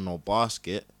Kuroko no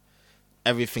Basket,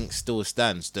 everything still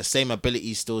stands. The same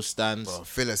ability still stands. Bro,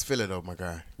 filler though, my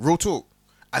guy. Real talk.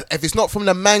 If it's not from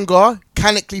the manga,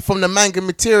 canonically from the manga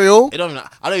material, I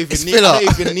don't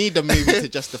even need the movie to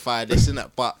justify this,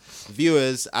 innit? But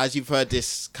viewers, as you've heard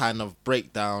this kind of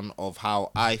breakdown of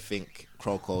how I think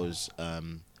Kuroko's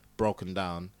broken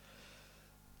down,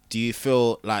 do you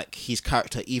feel like his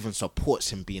character even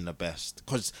supports him being the best?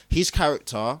 Because his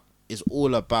character is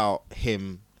all about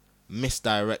him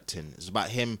misdirecting. It's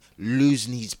about him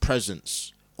losing his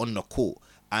presence on the court.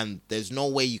 And there's no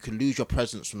way you can lose your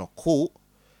presence on a court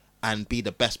and be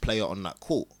the best player on that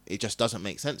court. It just doesn't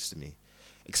make sense to me.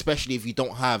 Especially if you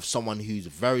don't have someone who's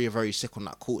very, very sick on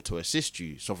that court to assist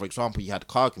you. So, for example, you had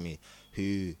Kagami,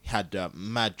 who had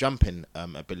mad jumping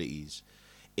abilities.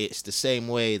 It's the same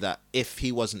way that if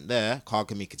he wasn't there,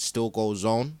 Kagami could still go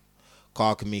zone.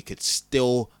 Kagami could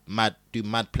still do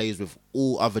mad plays with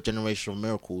all other generational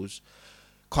miracles.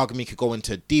 Kagami could go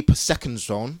into deeper second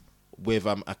zone with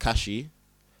Akashi.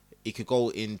 he could go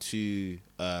into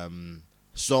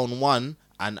Zone 1,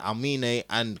 and Amine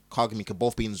and Kagami could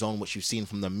both be in Zone, which you've seen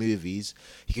from the movies.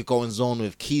 He could go in Zone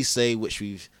with Kisei,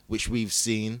 which we've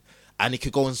seen. And he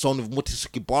could go in Zone with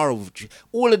Mutsukibaru.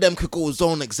 All of them could go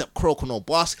Zone except Kuroko no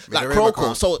Basuke. Like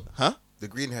Kuroko. So, huh? The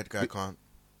greenhead guy can't.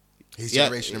 His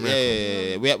generation of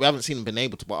miracle. Yeah. We haven't seen him been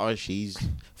able to, but he's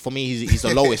for me he's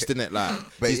the lowest, isn't it? Like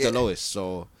he's the lowest.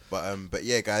 So, but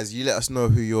yeah, guys, you let us know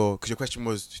who because your question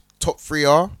was top 3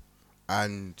 are,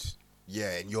 and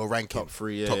in your ranking top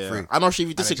 3. Top 3. I'm not sure if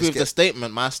you disagree with the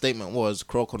statement. My statement was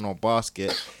Kuroko no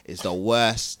Basuke is the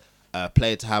worst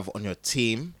player to have on your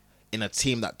team in a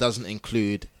team that doesn't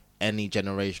include any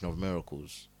generation of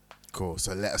miracles. Cool.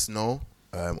 So let us know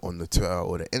on the Twitter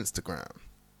or the Instagram.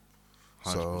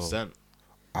 100%. So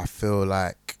I feel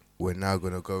like we're now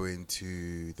going to go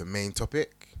into the main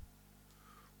topic,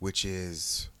 which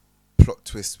is plot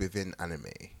twists within anime.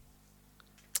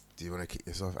 Do you want to kick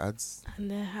this off, Ads? And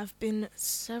there have been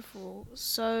several.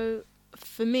 So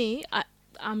for me,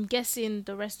 I'm guessing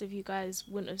the rest of you guys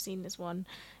wouldn't have seen this one.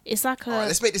 It's like All right,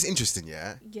 let's make this interesting,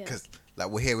 yeah? Because like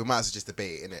we're here, we might as well just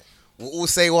debate it, innit? We'll all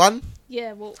say one.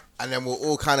 Yeah, well. And then we'll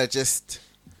all kind of just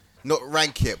not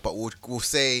rank it, but we'll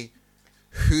say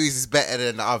who's better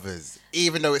than the others,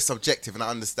 even though it's subjective, and I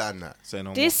understand that.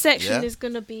 This section is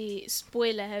going to be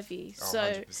spoiler heavy. So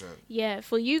 100%. Yeah,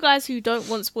 for you guys who don't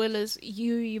want spoilers,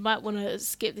 you might want to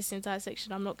skip this entire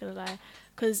section. I'm not going to lie,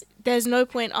 because there's no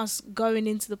point us going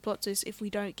into the plot twist if we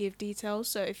don't give details.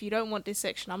 So if you don't want this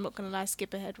section, I'm not going to lie,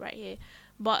 skip ahead right here.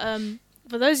 But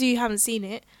for those of you who haven't seen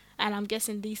it, and I'm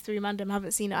guessing these 3 mandem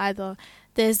haven't seen it either,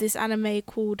 there's this anime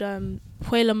called Puella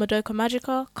Madoka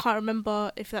Magica. Can't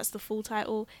remember if that's the full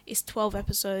title. It's 12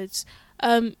 episodes.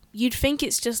 You'd think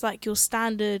it's just like your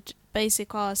standard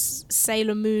basic ass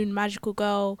Sailor Moon magical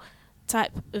girl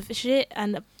type of shit,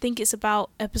 and I think it's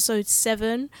about episode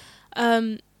 7.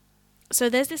 So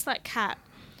there's this like cat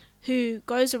who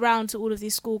goes around to all of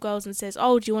these schoolgirls and says,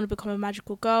 oh, do you want to become a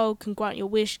magical girl? Can grant your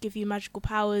wish, give you magical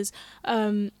powers.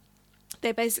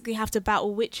 They basically have to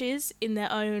battle witches in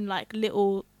their own like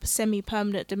little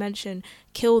semi-permanent dimension,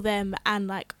 kill them and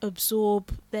like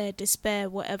absorb their despair,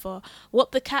 whatever.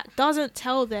 What the cat doesn't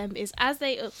tell them is as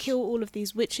they kill all of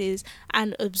these witches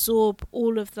and absorb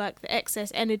all of like the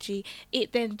excess energy,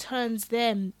 it then turns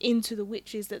them into the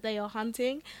witches that they are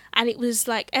hunting. And it was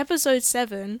like episode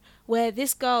 7 where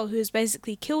this girl who has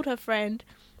basically killed her friend,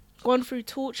 gone through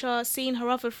torture, seen her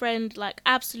other friend like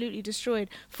absolutely destroyed,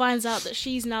 finds out that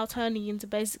she's now turning into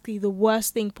basically the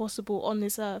worst thing possible on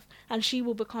this earth, and she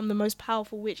will become the most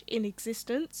powerful witch in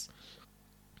existence.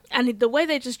 And the way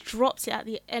they just dropped it at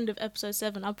the end of episode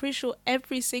 7, I'm pretty sure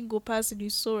every single person who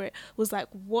saw it was like,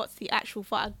 what's the actual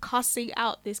fuck? I'm cussing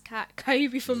out this cat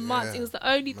Kobe for months. It was the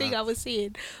only thing I was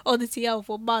seeing on the TL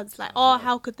for months. Like, oh,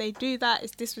 how could they do that?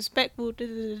 It's disrespectful. What's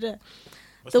the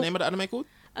name of the anime called?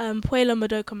 Puella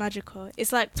Madoka Magica.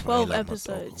 It's like 12 Puella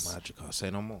episodes. Magica.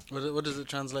 Say no more. What does it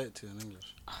translate to in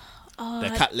English?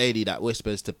 The cat lady that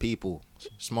whispers to people,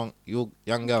 small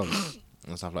young girls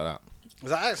and stuff like that. Is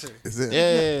that actually? Is it?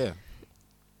 Yeah.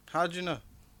 How do you know?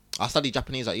 I studied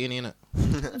Japanese at uni, innit?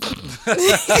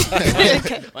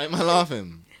 Okay. Why am I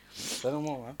laughing? Say no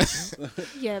more, man.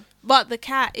 Yeah, but the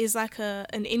cat is like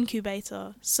an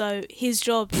incubator. So his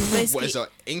job is basically... What is an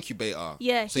incubator?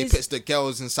 Yeah. So he puts the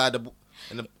girls inside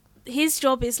his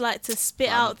job is like to spit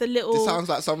out the little... This sounds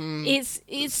like some...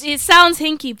 It sounds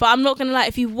hinky, but I'm not gonna lie,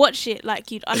 if you watch it,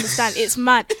 like, you'd understand. It's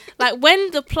mad. Like, when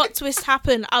the plot twist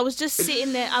happened, I was just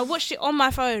sitting there. I watched it on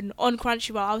my phone on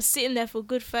Crunchyroll. I was sitting there for a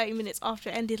good 30 minutes after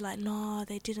it ended, like, no,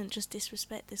 they didn't just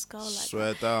disrespect this girl. Like,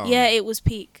 swear down. Yeah, it was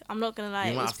peak. I'm not gonna lie.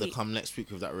 You might have to come next week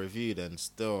with that review then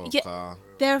still. Yeah,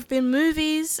 there have been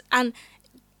movies, and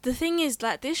the thing is,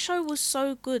 like, this show was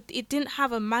so good. It didn't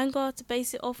have a manga to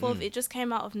base it off of. It just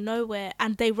came out of nowhere,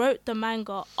 and they wrote the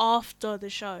manga after the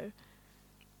show.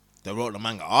 They wrote the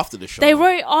manga after the show? They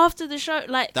wrote it after the show.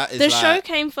 Like, the show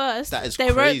came first. That is They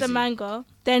crazy. wrote the manga.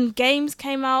 Then games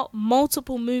came out.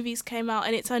 Multiple movies came out,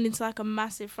 and it turned into, like, a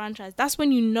massive franchise. That's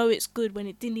when you know it's good, when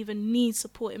it didn't even need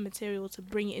supporting material to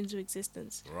bring it into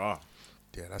existence. Right.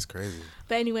 Yeah, that's crazy.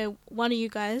 But anyway, one of you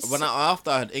guys...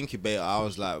 After I had Incubator, I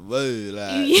was like, whoa,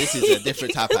 like, this is a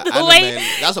different type of anime.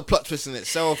 That's a plot twist in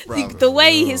itself, bro. The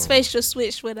way his face just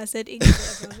switched when I said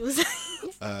Incubator.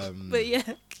 But yeah,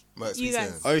 you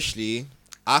guys. Actually,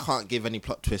 I can't give any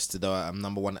plot twist to the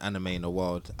number 1 anime in the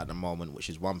world at the moment, which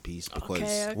is One Piece, because...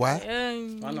 Okay. Why?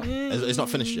 Why not? It's not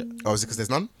finished yet. Oh, is it because there's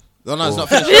none? No, it's not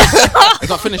finished yet. It's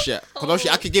not finished yet. Because actually,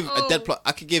 I could give a dead plot.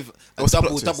 I could give a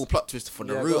double plot twist for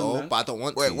Naruto, but I don't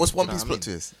want to. Wait, what's One Piece plot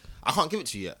twist? I can't give it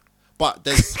to you yet. But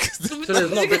there's So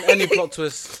there's not been any plot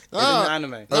twists in the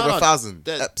anime. Over 1,000.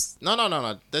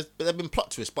 no. There've been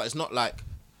plot twists, but it's not like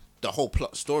the whole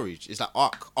plot story. It's like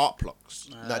art plots.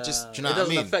 Like just, do you know what I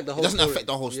mean? It doesn't affect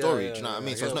the whole story. Do you know what I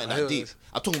mean? So it's not that deep.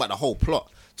 I'm talking about the whole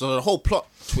plot. So the whole plot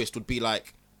twist would be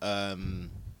like the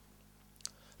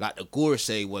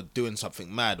Gorosei were doing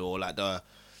something mad, or like the.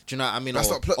 Do you know what I mean? That's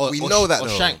not plot. Or, We know that or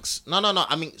though. Shanks. No.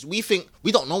 I mean, we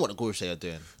don't know what the Gorosei are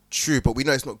doing. True, but we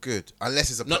know it's not good unless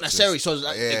it's a plot Not necessarily. twist. So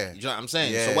like, do you know what I'm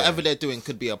saying? Yeah. So whatever they're doing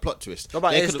could be a plot twist. What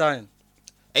about They Ace could've- dying?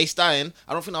 Ace dying.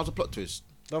 I don't think that was a plot twist.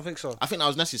 Don't think so. I think that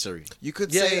was necessary. You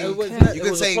could Yeah, say it was- you it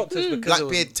could was a say plot twist because it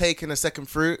Blackbeard was- taking a second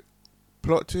fruit.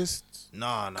 Plot twist.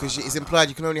 No. Because it's implied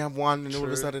you can only have one, and all of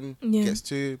a True. sudden Yeah. gets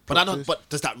two. But plot I don't. twist. But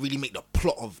does that really make the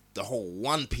plot of the whole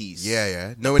One Piece?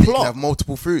 Yeah. Knowing you plot. can have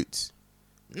multiple fruits.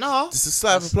 No. This is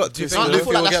slight of a plot do you twist. No, think I Luffy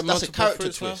feel like will that's get a multiple character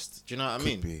fruits now? twist. Do you know what I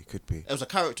mean? Could be. It was a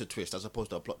character twist as opposed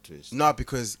to a plot twist. No,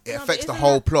 because it No, but affects the isn't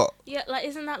whole that- plot. Yeah, like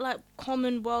isn't that like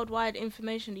common worldwide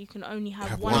information that you can only have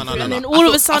Have one one. fruit, No. and then I all feel-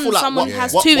 of I a sudden feel like someone what-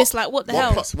 has what- two? what- It's like what the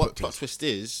hell? What plot twist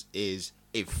is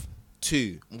if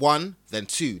 2, 1, then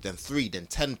 2, then 3, then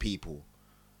 10 people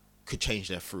could change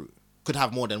their fruit. Could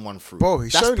have more than one fruit. Bro,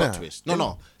 he's That's shown plot that. twist. No.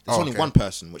 There's Oh, only okay. one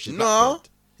person, which is No, Blackbeard.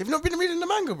 you've not been reading the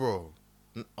manga, bro.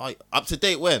 Up to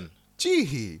date when?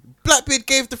 Gee, Blackbeard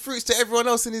gave the fruits to everyone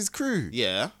else in his crew.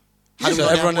 Yeah. So How do we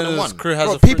have everyone more in than his one? crew has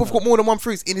Bro, a fruit people have now. got more than one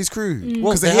fruits in his crew What,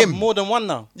 because they of have him. more than one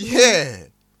now. Yeah,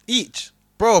 Each.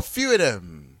 bro, a few of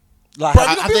them. Like, Bro,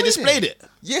 have- not Have they been displayed reading? it?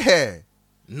 Yeah.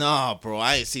 Nah, bro,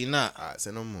 I ain't seen that. Alright,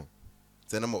 say no more.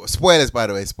 Spoilers, by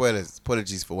the way. Spoilers.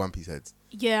 Apologies for One Piece heads.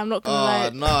 Yeah, I'm not gonna lie.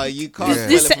 No, you can't.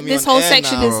 This spoil it for me this on whole air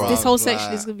section now, is bro. this whole section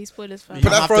Like, is gonna be spoilers for me.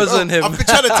 Put that frozen him. I've been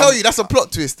trying to tell you that's a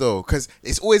plot twist though, because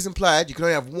it's always implied you can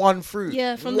only have one fruit.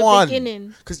 Yeah, from one. the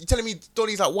beginning. Because you're telling me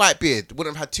Donnie's like Whitebeard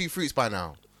wouldn't have had two fruits by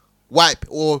now. White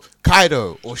or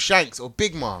Kaido or Shanks or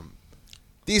Big Mom.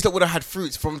 These that would have had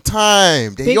fruits from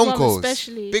time. They're Big Mom yonkos.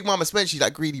 especially. Big Mom especially,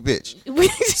 that greedy bitch.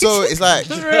 So it's like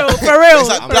for real, it's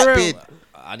like for Blackbeard. real.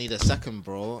 I need a second,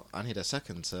 bro. I need a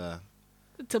second to.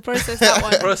 To process that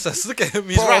one. process. Look at him.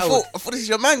 He's Bro, I rattled. thought this is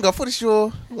your manga. I thought this is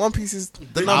your One Piece is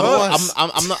the number I'm,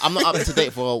 one. I'm not up to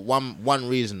date for one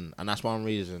reason, and that's one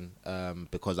reason.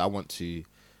 Because I want to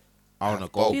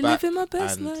go Be back. living my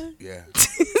best and life. Yeah.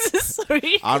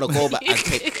 Sorry. I want to go back and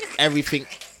take everything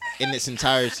in its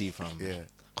entirety from. Yeah.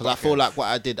 Because I feel like what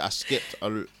I did, I skipped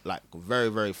like very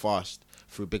very fast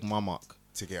through Big Mom arc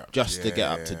To get up. just to get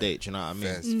up to date. Do you know what I mean?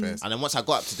 Fairs, fairs. And then once I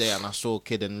got up to date and I saw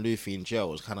Kid and Luffy in jail,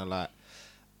 it was kind of like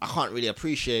I can't really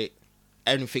appreciate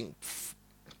anything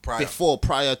prior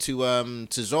to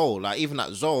Zoe. Like even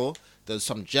at Zoe, there's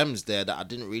some gems there that I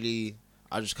didn't really.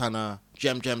 I just kind of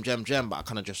gem, but I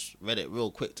kind of just read it real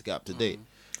quick to get up to date.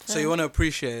 So you want to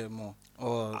appreciate it more?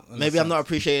 Or Maybe I'm not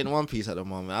appreciating One Piece at the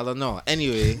moment. I don't know.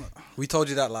 Anyway, We told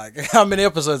you that like how many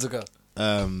episodes ago?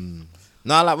 no,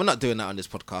 like we're not doing that on this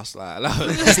podcast. Like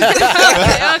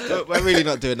we're really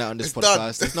not doing that on this It's podcast.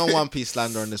 done. There's no One Piece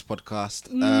slander on this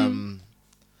podcast.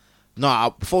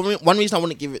 No, for me, one reason I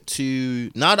want to give it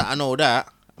to now that I know that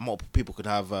more people could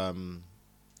have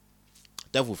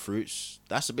devil fruits.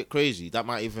 That's a bit crazy. That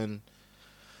might even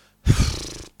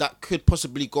that could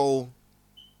possibly go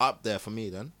up there for me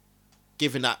then,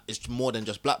 given that it's more than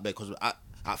just Blackbeard. Because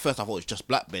at first I thought it's just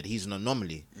Blackbeard. He's an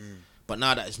anomaly. But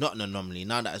now that it's not an anomaly,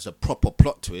 now that it's a proper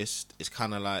plot twist, it's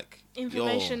kind of like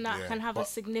Information that yeah. can have a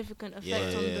significant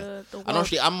effect on the world. And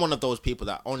honestly, I'm one of those people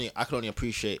that I can only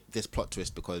appreciate this plot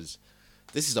twist because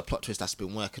this is a plot twist that's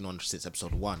been working on since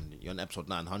episode 1. You're on episode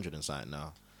 900 and something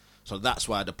now, so that's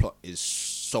why the plot is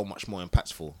so much more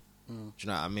impactful. Do you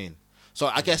know what I mean? So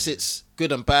I guess it's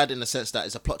good and bad in the sense that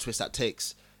it's a plot twist that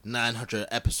takes 900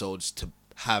 episodes to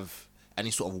have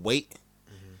any sort of weight,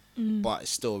 but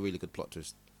it's still a really good plot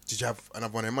twist. Did you have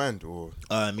another one in mind, or?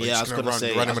 Yeah, I was gonna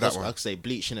say, run with that one. I could say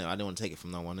Bleach in it. I didn't want to take it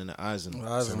from that one in it. Eisen.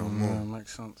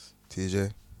 Makes sense.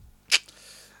 TJ.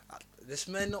 This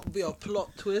may not be a plot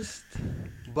twist,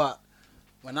 but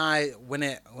when I read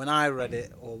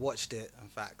it or watched it, in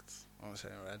fact, I'm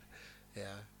saying read,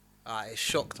 it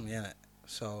shocked me, innit?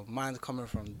 So mine's coming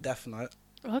from Death Note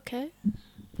Okay.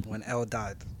 when L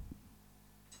died.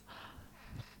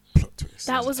 Plot twist.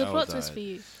 That was a L plot died. twist for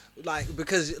you. Like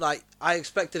because like I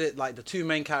expected it like the two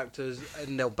main characters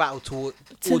and they'll battle To all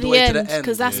the the way end, to the end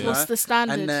because that's you what's know? the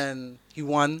standard. And then he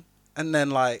won, and then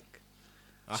like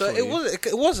So it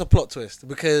was a plot twist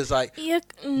because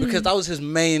because that was his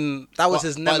main,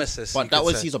 his nemesis. But that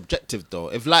was his objective though.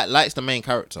 If Light's the main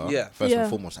character, first and Yeah.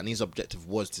 foremost, and his objective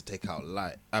was to take out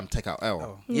L.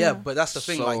 Oh. Yeah, but that's the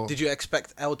thing. So- Like, did you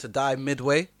expect L to die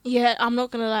midway? Yeah, I'm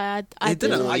not gonna lie. I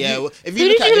didn't. Well, yeah, well, if Who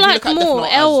did you like Death more, Note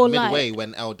L as or midway Light?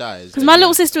 when L dies, Because then my yeah.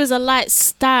 little sister is a Light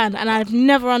stan, and I've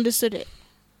never understood it.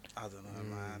 I don't know,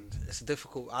 man. It's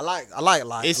difficult. I like Light.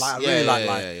 I really like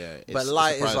Light. Yeah. But It's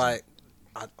Light is surprising. like,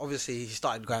 obviously he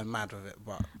started going mad with it,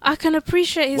 but I can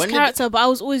appreciate his When did- character, but I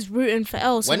was always rooting for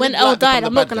L. So When when did L Light become died, the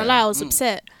I'm not bad gonna guy? lie, I was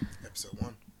upset. Episode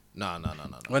 1. No.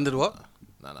 when did what?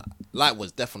 No. Light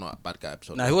was definitely not a bad guy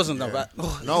episode. No, he wasn't that bad.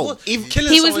 No, even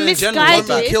killing He was someone in general misguided. was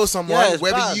bad. When you kill someone, Yeah, it's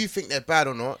whether bad. you think they're bad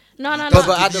or not, No. But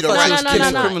at the No, first, he no, was no,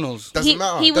 killing no. criminals. doesn't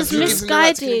matter. He was Doesn't give him the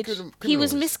right to kill misguided. He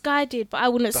was criminals. misguided, but I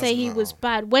wouldn't say Doesn't he was matter.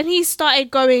 bad. When he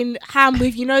started going ham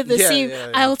with, the Yeah, scene,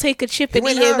 yeah. I'll take a chip and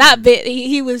went eat it, ham. that bit,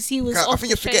 he was I off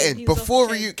think you're the chain. forgetting. He was off Before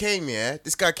the chain. Ryuk came,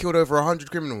 this guy killed over 100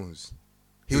 criminals.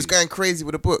 He was going crazy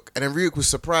with a book, and then Ryuk was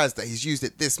surprised that he's used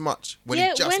it this much when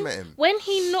he just met him. When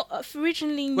he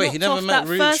originally Wait, he knocked never off met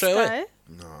that Ryuk first straight away? guy.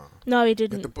 No, No, he he had the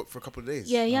didn't. book for a couple of days.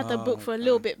 Yeah, he had the book for a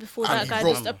little bit before And that he guy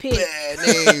wrote just appeared. bare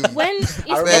names. When it's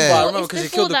I remember Fair. because he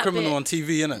it's killed the before criminal that on TV,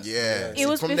 innit? Yeah. It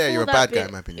was From before there, you're a that bad guy, bit.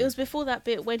 in my It opinion. was before that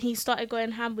bit when he started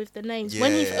going ham with the names.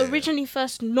 When he Yeah. originally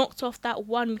first knocked off that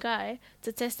one guy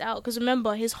to test it out, because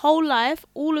remember, his whole life,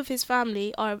 all of his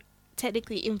family are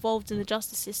technically involved in the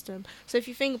justice system. So if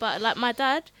you think about it, like my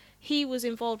dad, he was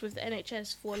involved with the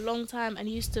NHS for a long time and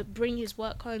he used to bring his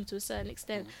work home to a certain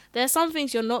extent. There are some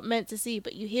things you're not meant to see,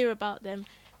 but you hear about them.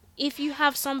 If you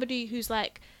have somebody who's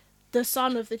like the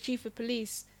son of the chief of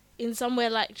police in somewhere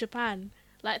like Japan,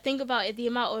 like think about it, the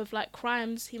amount of like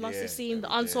crimes he must have seen,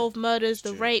 the unsolved murders,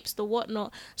 the rapes, the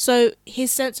whatnot. So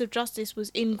his sense of justice was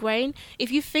ingrained.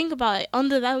 If you think about it,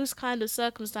 under those kind of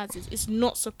circumstances, it's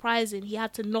not surprising he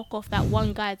had to knock off that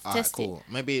one guy to Alright, test cool.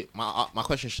 Maybe my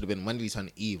question should have been, when did he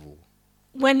turn evil?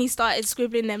 it. When he started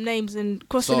scribbling them names and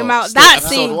crossing So, them out, still that episode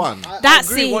scene, one. that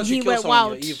agree, scene, once you he kill went someone,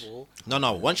 wild. you're evil.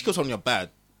 No. Once you kill someone, you're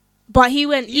bad. But he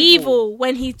went evil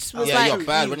when he was Yeah, like, you're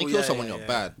bad. When you evil, kill yeah, someone, yeah, you're yeah.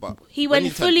 bad. But he when went you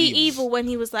turn fully evil when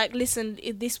he was like, listen,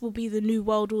 this will be the new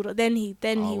world order. Then he was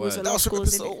a word. That was lost from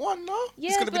cause. episode 1, no? Yeah,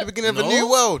 It's going to be the but- beginning of a No. new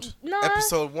world. No.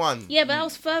 Episode 1. Yeah, but that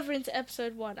was further into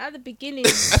episode 1. At the beginning,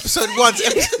 Episode 1. Look at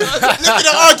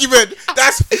the argument.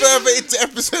 That's further into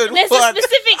episode 1. there's a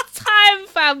specific time,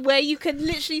 fam, where you can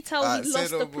literally tell Alright, he say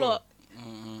lost no the more. plot.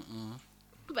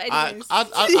 But I anyways,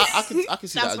 can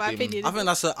see that's that my as being- opinion. I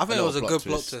think it little was a plot good twist.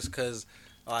 plot twist because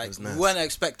like was nice. we weren't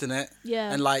expecting it.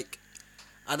 Yeah. And like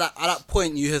at that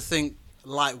point you would think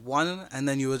Light won, and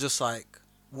then you were just like,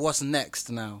 what's next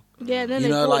now? Yeah, and then You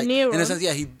they know, brought like Nero. in a sense,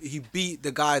 yeah, he beat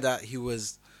the guy that he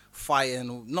was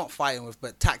not fighting with,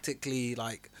 but tactically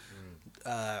like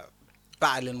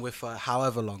battling with for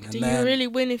however long. And Do then you really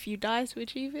win if you die to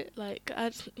achieve it? Like, I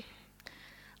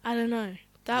don't know.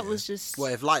 That was just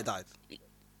what if Light died?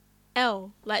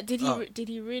 L. Like, did he Oh. did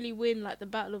he really win like the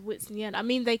Battle of Wits in the end? I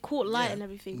mean, they caught Light Yeah. and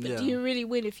everything, but Yeah. do you really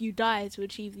win if you die to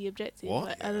achieve the objective? What?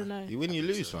 Like, I don't know. You win, you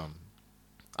lose, fam.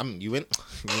 You win,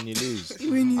 you win, you lose.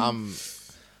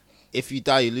 If you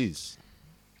die, you lose.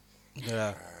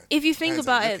 Yeah. If you think Depends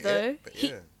how about you it, look at though, it, but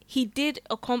yeah. he did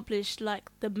accomplish like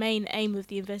the main aim of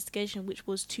the investigation, which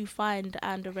was to find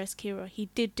and arrest Kira. He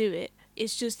did do it.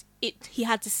 It's just he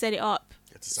had to set it up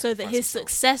had to so that sacrifice his himself.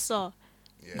 successor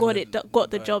Yeah.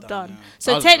 got the job done. yeah.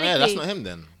 So Yeah, technically, that's not him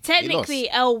then. He technically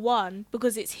lost. L won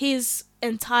because it's his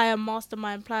entire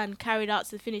mastermind plan carried out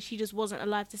to the finish. He just wasn't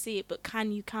alive to see it. But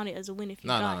can you count it as a win if you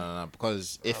die? No.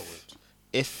 Because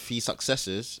if he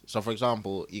successes, so for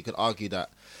example, you could argue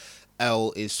that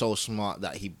L is so smart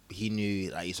that he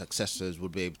knew that his successors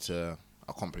would be able to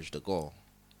accomplish the goal,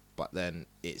 but then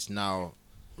it's now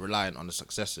reliant on the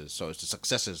successors. So it's the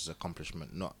successors'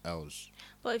 accomplishment, not L's.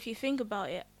 But if you think about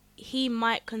it, he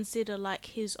might consider like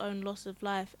his own loss of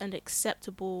life an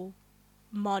acceptable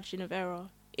margin of error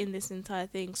in this entire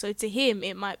thing. So to him,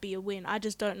 it might be a win. I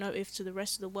just don't know if to the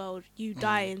rest of the world, you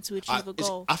dying to achieve a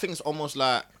goal. I think it's almost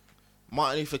like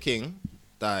Martin Luther King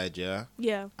died, yeah,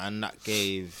 Yeah, and that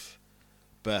gave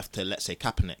birth to, let's say,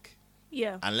 Kaepernick,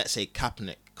 yeah. and let's say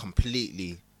Kaepernick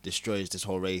completely destroys this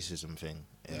whole racism thing.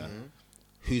 Yeah,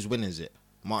 whose win is it?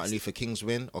 Martin Luther King's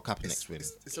win or Kaepernick's win?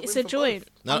 It's win a for both. joint.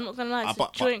 I'm not gonna lie, it's a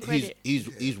but joint credit.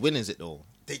 whose win is it though?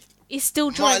 It's still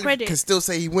joint Martin credit can still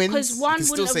say he wins. because one He can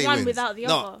wouldn't still say have he won wins. without the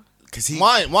No. other. Because he.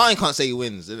 Mine can't say he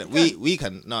wins. Isn't it? We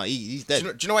can. No, he's dead.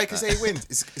 Do you know why he can say he wins?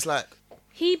 It's like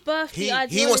He birthed the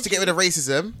ideology. he wants to get rid of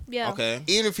racism. Yeah. Okay.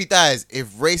 Even if he dies, if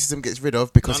racism gets rid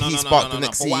of because No, he no, sparked no, the no,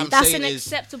 next but what seed. I'm That's saying an is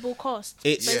acceptable cost.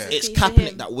 It's basically, it's for Kaepernick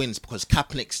him. that wins because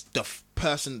Kaepernick's the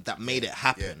person that made it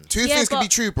happen. Two things can be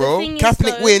true, bro.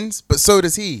 Kaepernick wins, but so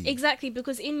does he. Exactly,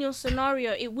 because in your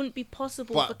scenario, it wouldn't be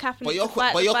possible for Kaepernick to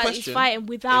fight the fight question, he's fighting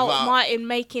without Martin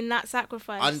making that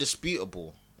sacrifice.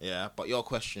 Undisputable, yeah. But your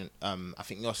question, I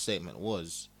think your statement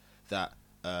was that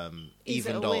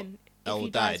even though L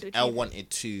died, L wanted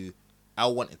to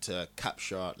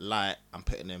capture Light and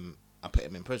put him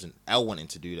in prison. L wanted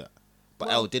to do that, but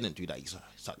L didn't do that. His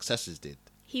successors did.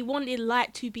 He wanted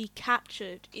Light to be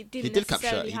captured. It didn't. He did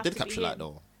capture Light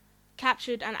though.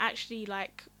 Captured and actually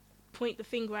like point the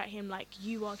finger at him like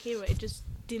you are hero. It just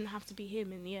didn't have to be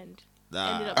him in the end.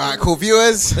 Alright, cool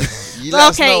viewers. You let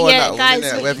us know on that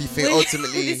guys, one, whether you think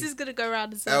ultimately this is gonna go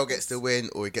around. L gets the win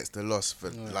or he gets the loss for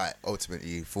like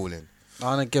ultimately falling. I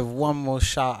want to give one more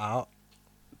shout out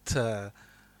to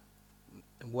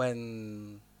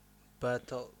when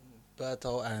Berto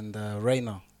and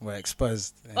Reyna were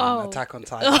exposed in Attack on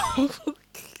Titan.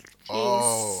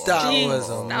 That was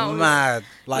mad.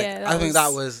 Like I think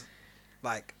that was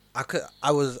like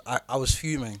I was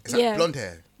fuming. Is that blonde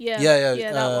hair? Yeah.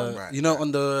 That one. You know,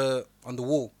 on the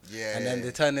wall. Yeah. And then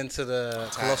they turned into the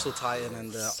Colossal Titan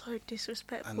and the so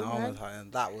disrespectful. and the Armor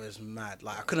Titan. That was mad.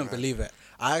 Like I couldn't believe it.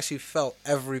 I actually felt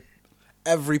every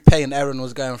pain Aaron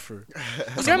was going through.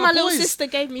 You know, my little sister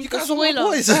gave me the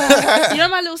spoiler. You know,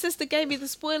 my little sister gave me the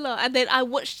spoiler, and then I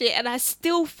watched it, and I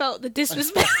still felt the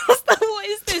disrespect. I was like, what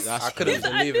is this? I couldn't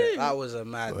believe it. That was a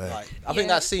mad. Like I think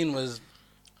that scene was.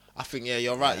 I think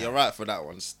you're right. You're right for that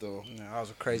one still. Yeah, that was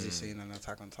a crazy scene in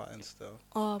Attack on Titan still.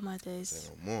 Oh my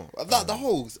days. More. The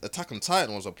whole Attack on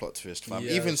Titan was a plot twist, fam.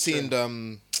 Yeah, even seeing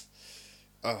them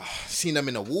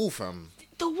in a wall, fam.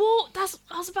 The wall. I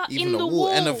was about Even in the wall.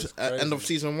 End of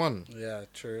season 1. Yeah,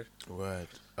 true. Word.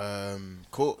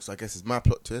 Cool. So I guess it's my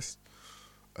plot twist.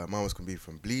 Mine was gonna be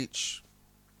from Bleach.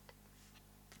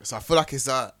 So I feel like it's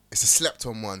a slept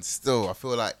on one still. I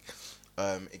feel like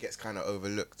it gets kind of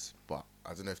overlooked, but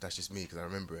I don't know if that's just me because I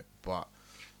remember it. But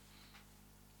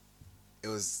it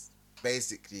was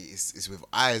basically it's with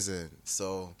Aizen.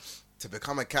 So to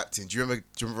become a captain, do you remember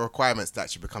requirements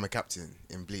that you become a captain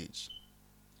in Bleach?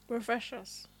 Refresh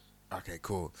us. Okay,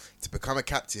 cool. To become a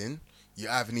captain, you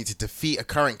either need to defeat a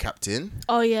current captain.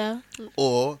 Oh yeah.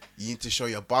 Or you need to show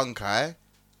your bankai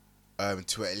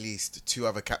to at least 2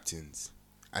 other captains,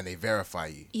 and they verify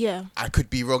you. Yeah. I could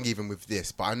be wrong even with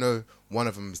this, but I know one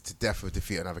of them is to death or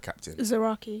defeat another captain.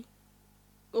 Zaraki.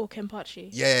 Or Kenpachi.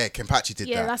 Yeah, Kenpachi did that.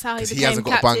 Yeah, that's how he became he hasn't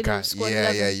got a captain bankai. of Squad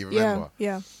 11. Yeah, you remember.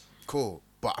 Yeah. Cool.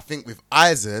 But I think with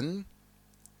Aizen,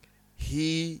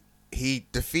 he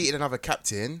defeated another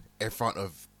captain in front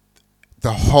of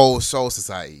the whole Soul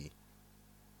Society.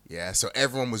 Yeah, so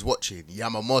everyone was watching.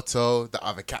 Yamamoto, the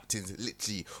other captains,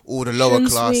 literally all the lower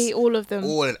class. All of them.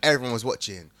 Everyone was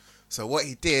watching. So what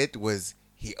he did was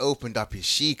he opened up his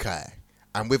Shikai.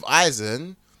 And with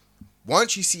Aizen,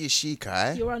 once you see his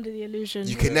Shikai, you're under the illusion.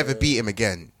 You can never beat him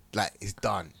again. Like, it's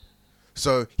done.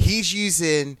 So he's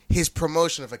using his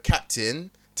promotion of a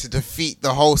captain to defeat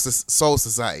the whole Soul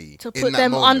Society. To put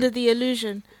them under the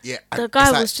illusion. Yeah. The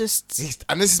guy was just...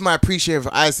 And this is my appreciation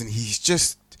of Aizen. He's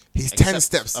 10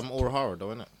 steps. Urahara,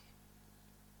 though, isn't it?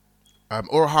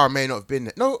 Urahara may not have been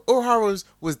there. No, Urahara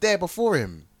was there before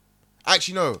him.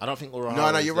 Actually, no. I don't think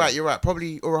Urahara No, you're right. You're right.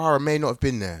 Probably Urahara may not have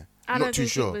been there. I not too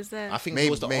sure. Was there. I think he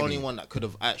was the only one that could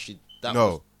have actually...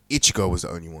 Ichigo was the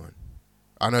only one.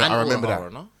 I remember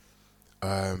Urahara, that. No?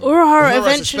 Urahara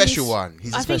eventually... a special one.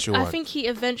 He's a special one. I think he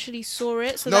eventually saw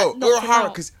it. So no, Urahara,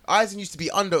 because Aizen used to be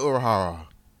under Urahara.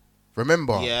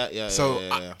 Remember? Yeah. So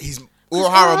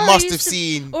Urahara must have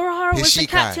seen Urahara his was the Shikai.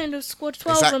 captain of Squad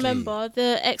 12, Exactly. Remember?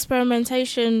 The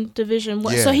experimentation division.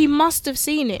 Yeah. So he must have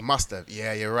seen it. He must have.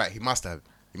 Yeah, you're right. He must have.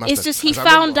 It's just he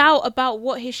found out about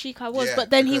what his Shikai was, but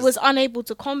then he was unable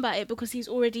to combat it because he's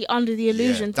already under the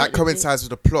illusion. Yeah, that coincides with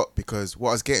the plot because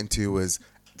what I was getting to was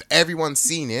everyone's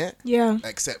seen it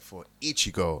except for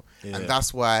Ichigo. Yeah. And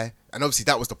that's why, and obviously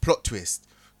that was the plot twist.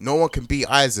 No one can beat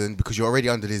Aizen because you're already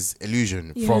under this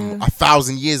illusion from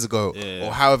 1,000 years ago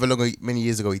or however many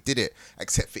years ago he did it,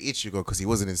 except for Ichigo because he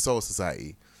wasn't in Soul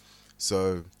Society.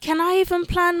 So can I even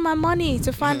plan my money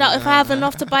to find out if I have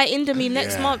enough to buy Indomie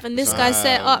next month? And this guy's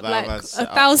set up like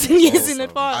 1,000 years in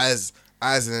advance.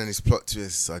 Aizen and his plot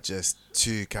twists are just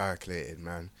too calculated,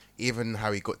 man. Even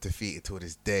how he got defeated to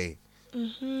this day,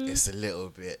 it's a little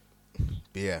bit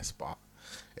BS, but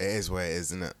it is what it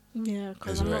is, isn't it? Yeah,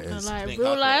 because I'm not gonna lie. In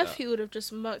real life, he would have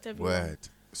just murked everyone. Word.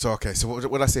 So okay, so what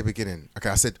did I say at the beginning? Okay,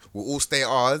 I said we'll all stay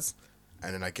ours,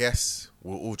 and then I guess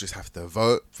we'll all just have to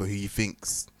vote for who you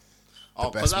think's the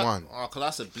best one. Because I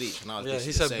said Bleach, and I was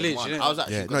he said Bleach. one. I was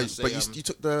actually but you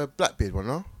took the Blackbeard one,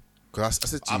 no? Because I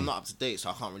said to you. I'm not up to date, so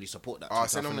I can't really support that. Oh,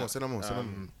 say no more.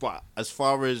 But as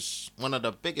far as one of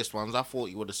the biggest ones, I thought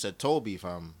you would have said Toby,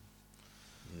 fam.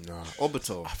 No.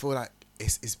 Obito. I feel like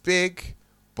it's big,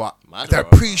 but Madara, the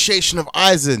appreciation of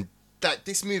Aizen, that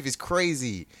this move is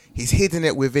crazy. He's hidden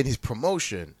it within his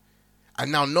promotion,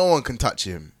 and now no one can touch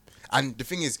him. And the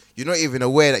thing is, you're not even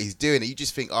aware that he's doing it. You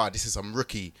just think, this is some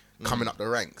rookie coming up the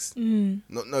ranks.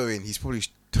 Not knowing he's probably...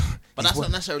 But that's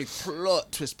not necessarily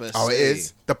plot twist per se. Oh, it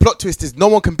is? The plot twist is no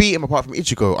one can beat him apart from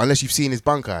Ichigo unless you've seen his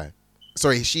Bankai.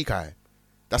 Sorry, his Shikai.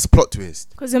 That's a plot twist.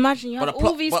 Because imagine you have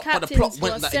all these captains who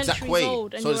are centuries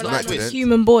old and you're like a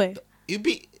human boy. Who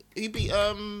beat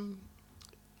him?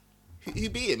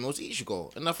 It was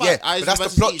Ichigo. And the fact, but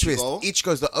that's the plot twist.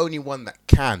 Ichigo's the only one that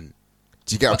can.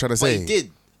 Do you get what I'm trying to say? But he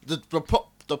did. The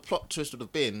plot twist would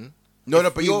have been...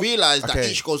 but you realise that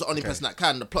Ichigo's the only person that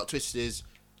can. The plot twist is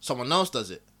someone else does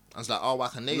it. I was like, why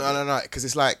can they do it? No. Because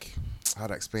it's like... How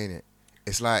do I explain it?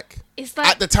 It's like...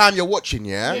 At the time you're watching,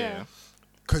 yeah?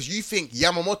 Because you think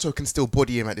Yamamoto can still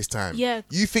body him at this time. Yeah.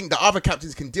 You think the other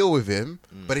captains can deal with him,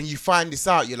 but then you find this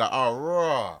out, you're like,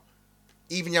 raw.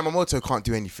 Even Yamamoto can't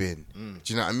do anything. Do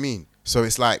you know what I mean? So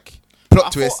it's like...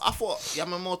 Plot twist. I thought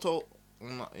Yamamoto...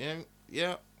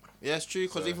 Yeah, it's true.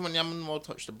 Because even when Yamamoto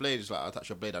touched the blade, it's like, I touch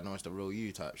the blade, I know it's the real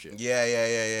you type shit.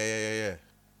 Yeah.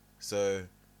 So...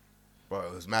 Well,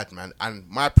 it was mad, man. And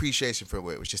my appreciation for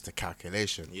it was just a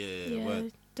calculation. Yeah,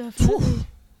 definitely.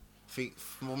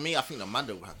 For me, I think the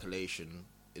Madara calculation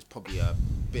is probably a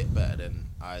bit better than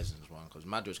Aizen's one. Because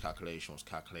Madara's calculation was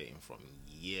calculating from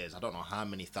years. I don't know how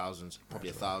many thousands. Probably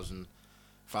 1,000.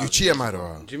 Uchiha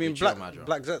Madara. Do you mean Black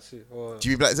Zetsu? Or... Do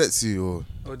you mean Black Zetsu?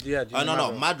 Or yeah,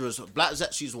 no. Madara's... Black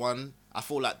Zetsu's one, I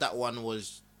feel like that one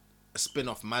was a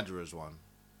spin-off Madara's one.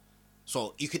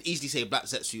 So you could easily say Black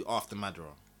Zetsu after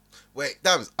Madara. Wait,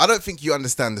 damn! I don't think you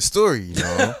understand the story, you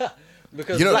know.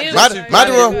 Because you know,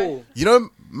 Madara,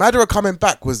 Madara coming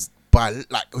back was it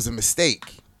was a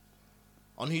mistake.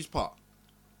 On whose part?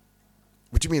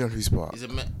 What do you mean on whose part? Is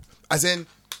it as in?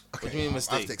 Okay, what do you mean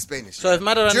mistake? I have to explain this. So if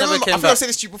Madara never came back, I think I've said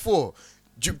this to you before.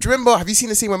 Do you remember? Have you seen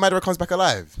the scene when Madara comes back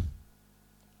alive?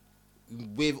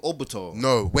 With Obito?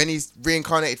 No, when he's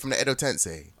reincarnated from the Edo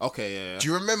Tensei. Okay, yeah. Do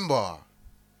you remember?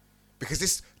 Because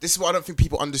this is what I don't think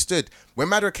people understood. When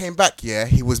Madara came back,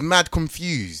 he was mad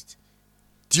confused.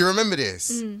 Do you remember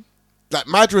this? Like,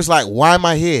 Madara's like, why am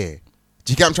I here?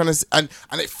 Do you get what I'm trying to say? And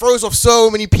it throws off so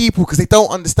many people because they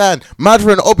don't understand.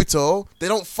 Madara and Obito, they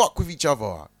don't fuck with each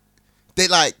other. They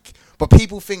but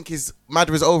people think is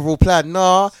Madara's overall plan.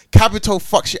 Nah, Kabuto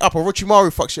fucks shit up, or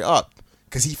Orochimaru fucks shit up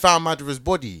because he found Madara's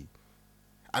body.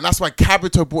 And that's why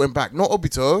Kabuto brought him back, not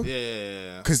Obito.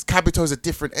 Yeah. Because Kabuto's a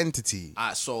different entity.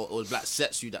 So it was Black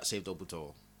Zetsu that saved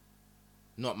Obito,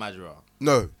 not Madara.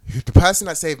 No, the person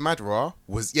that saved Madara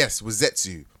was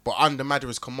Zetsu, but under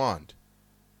Madara's command.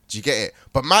 Do you get it?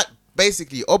 But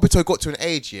basically, Obito got to an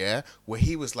age, where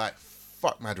he was like,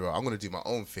 fuck Madara, I'm going to do my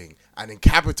own thing. And then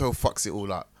Kabuto fucks it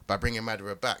all up by bringing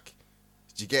Madara back.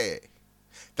 Do you get it?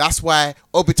 That's why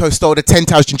Obito stole the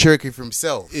 10,000 Jinchuriki for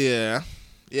himself. Yeah.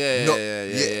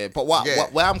 Yeah. But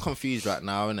where I'm confused right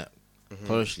now, innit?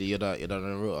 Potentially, you're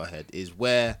the real head is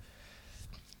where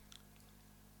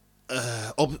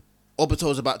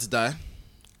Obito's about to die.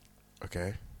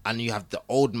 Okay. And you have the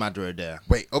old Madara there.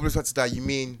 Wait, Obito's about to die. You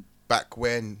mean back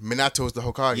when Minato was the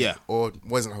Hokage? Yeah. Or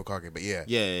wasn't Hokage, but yeah.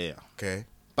 Yeah. Okay.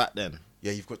 Back then.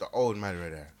 Yeah, you've got the old Madara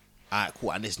there. Alright,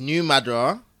 cool. And this new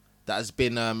Madara that has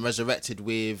been resurrected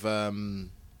with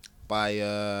by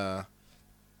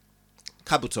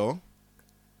Kabuto.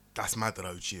 That's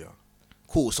Madara Uchiha.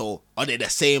 Cool. So are they the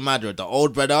same Madara? The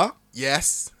old brother?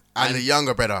 Yes. And the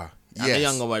younger brother. And the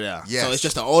younger brother. Yes. So it's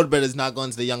just the old brother's now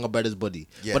gone to the younger brother's body.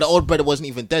 Yes. But the old brother wasn't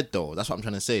even dead though. That's what I'm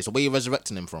trying to say. So where are you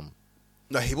resurrecting him from?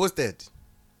 No, he was dead.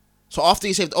 So after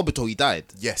he saved Obito, he died?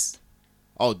 Yes.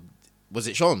 Oh, was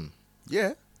it shown?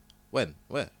 Yeah. When?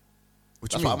 Where?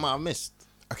 What That's you mean? what I might have missed.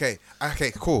 Okay,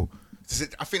 cool.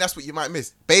 I think that's what you might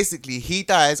miss. Basically, he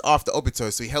dies after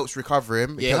Obito, so he helps recover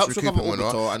him. Yeah, he helps recover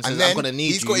Obito and says, I'm going to need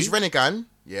you. He's got his Renegan,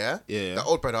 Yeah. the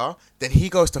old brother. Then he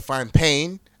goes to find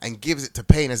Pain and gives it to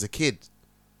Pain as a kid.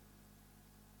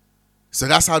 So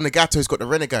that's how Nagato's got the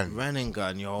Renegan.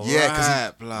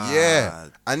 Yeah, blood. Yeah.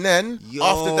 And then,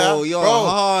 after that... You're bro,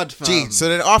 hard, fam. Gee, so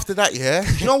then after that,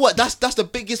 You know what? That's the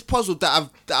biggest puzzle that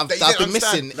I've been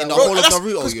missing in the whole of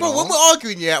Naruto, bro, when we're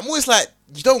arguing, I'm always like,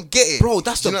 you don't get it. Bro,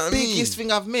 that's the biggest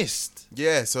thing I've missed.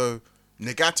 Yeah, so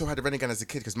Nagato had the Renegan as a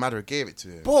kid because Madara gave it to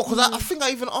him. Bro, because I think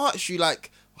I even asked you,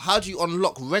 like, how do you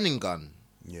unlock Renegan?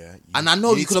 Yeah. And I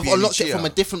know you could have unlocked it from a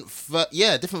different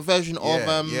version of.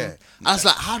 I was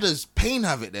like, how does Pain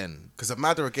have it then? Because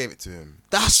Madara gave it to him.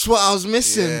 That's what I was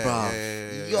missing, bro.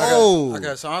 Yo.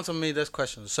 Okay, so answer me this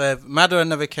question. So if Madara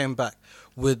never came back,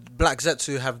 would Black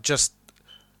Zetsu have just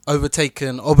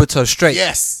overtaken Obito straight?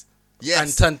 Yes.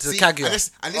 And turned to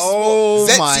Kaguya. And this is what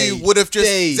Zetsu would have just.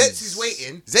 Zetsu's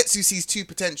waiting. Zetsu sees two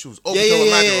potentials. Obito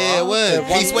and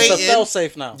Madara. He's waiting. It's a fail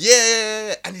safe now.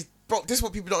 Yeah. And he's. Bro, this is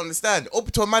what people don't understand.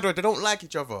 Obito and Madara, they don't like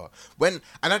each other.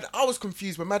 I was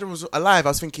confused when Madara was alive. I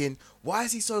was thinking, why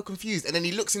is he so confused? And then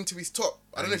he looks into his top.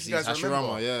 I don't know if you guys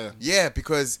remember. Yeah,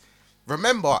 because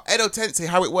remember Edo Tensei,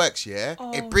 how it works. Yeah,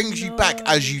 it brings you back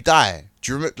as you die.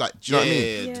 Do you remember? Like, do you know what I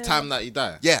mean? Yeah, the time that you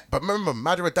die. Yeah, but remember,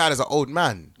 Madara died as an old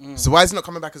man. So why is he not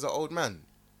coming back as an old man?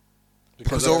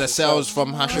 Because of the cells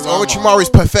from Hashirama. Orochimaru's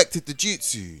perfected the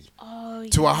jutsu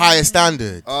to a higher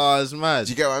standard. Oh, it's mad.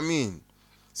 Do you get what I mean?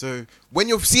 So when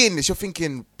you're seeing this, you're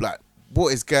thinking like,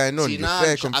 what is going on? You're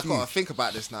very confused. I gotta think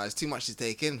about this now. It's too much to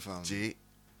take in, fam.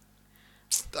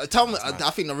 Tell me, I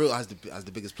think Naruto has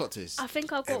the biggest plot twist. I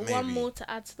think I've got one more to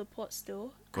add to the pot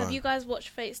still. Have you guys watched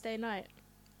Fate's Day Night?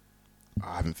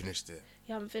 I haven't finished it.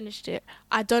 You haven't finished it.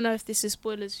 I don't know if this is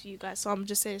spoilers for you guys, so I'm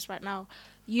just saying this right now.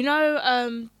 You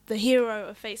know, the hero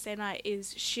of Fate's Day Night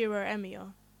is Shiro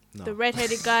Emiya. No. The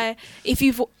red-headed guy. If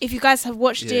you guys have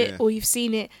watched it or you've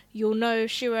seen it, you'll know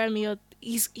Shiro Emiya.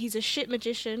 He's a shit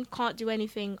magician. Can't do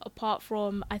anything apart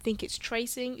from, I think it's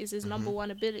tracing is his number one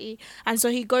ability. And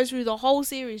so he goes through the whole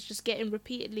series just getting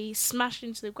repeatedly smashed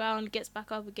into the ground, gets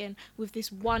back up again with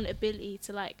this one ability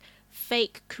to like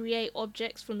fake create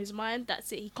objects from his mind.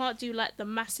 That's it. He can't do like the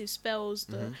massive spells,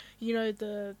 their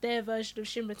version of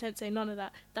Shinra Tensei. None of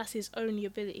that. That's his only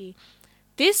ability.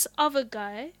 This other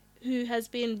guy who has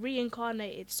been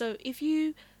reincarnated. So if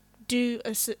you do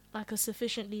a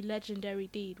sufficiently legendary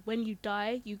deed, when you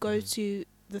die, you go to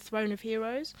the Throne of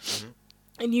Heroes,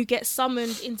 and you get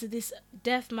summoned into this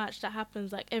death match that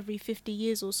happens like every 50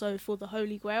 years or so for the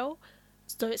Holy Grail.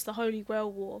 So it's the Holy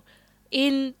Grail War.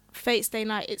 In Fate's Day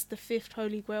Night, it's the 5th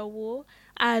Holy Grail War,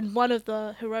 and one of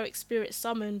the heroic spirits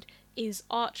summoned is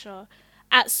Archer.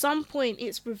 At some point,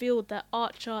 it's revealed that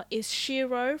Archer is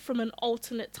Shiro from an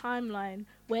alternate timeline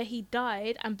where he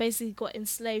died and basically got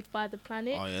enslaved by the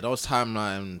planet. Oh yeah, those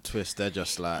timeline twists, they're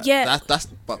just like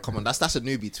but come on, that's a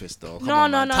newbie twist though.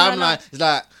 Timeline is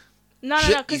like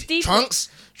because Trunks,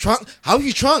 how are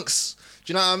you Trunks?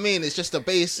 Do you know what I mean? It's just a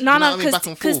base. Back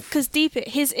and forth. Because deep it,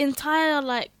 his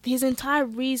entire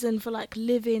reason for like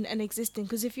living and existing.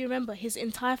 Because if you remember, his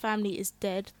entire family is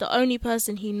dead. The only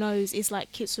person he knows is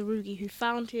like Kitsurugi, who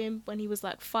found him when he was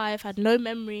like 5, had no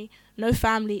memory, no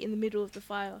family, in the middle of the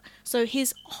fire. So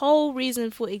his whole reason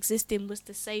for existing was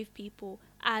to save people,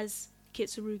 as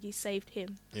Kitsurugi saved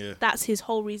him. Yeah. That's his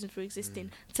whole reason for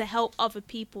existing, to help other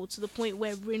people, to the point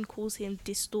where Rin calls him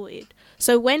distorted.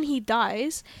 So when he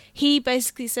dies, he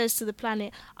basically says to the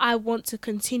planet, I want to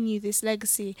continue this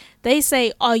legacy. They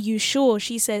say, are you sure?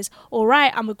 She says, all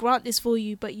right, I'm gonna grant this for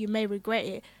you, but you may regret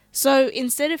it. So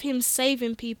instead of him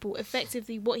saving people,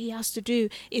 effectively what he has to do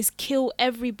is kill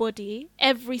everybody.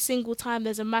 Every single time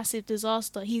there's a massive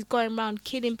disaster, he's going around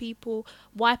killing people,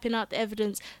 wiping out the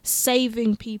evidence,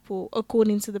 saving people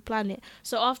according to the planet.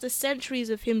 So after centuries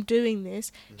of him doing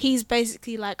this, he's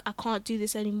basically like, I can't do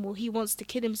this anymore. He wants to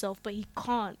kill himself, but he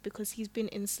can't because he's been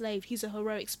enslaved. He's a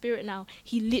heroic spirit now.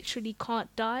 He literally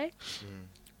can't die.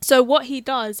 So what he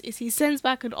does is he sends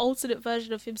back an alternate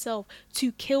version of himself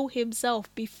to kill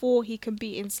himself before he can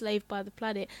be enslaved by the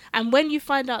planet. And when you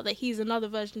find out that he's another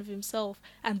version of himself,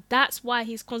 and that's why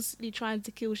he's constantly trying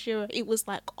to kill Shiro, it was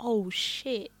like, oh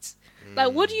shit.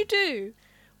 Like, what do you do?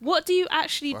 What do you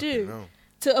actually do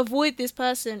to avoid this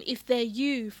person if they're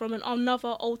you from another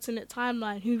alternate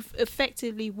timeline who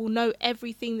effectively will know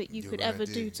everything that you could ever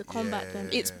do to combat them?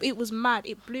 It was mad.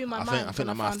 It blew my mind. I think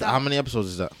I'm after. How many episodes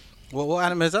is that? What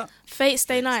anime is that? Fate's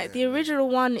Day Night. The original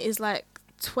one is like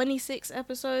 26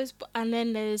 episodes, and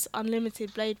then there's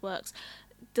Unlimited Blade Works.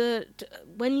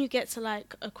 When you get to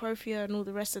like Acrophia and all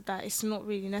the rest of that, it's not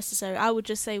really necessary. I would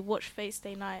just say watch Fate's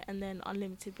Day Night and then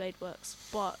Unlimited Blade Works.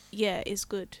 But yeah, it's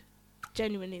good.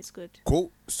 Genuinely, it's good.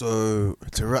 Cool. So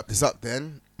to wrap this up,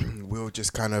 then we'll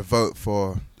just kind of vote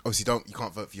for. Obviously, you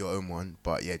can't vote for your own one,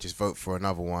 but yeah, just vote for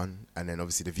another one, and then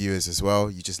obviously the viewers as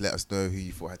well. You just let us know who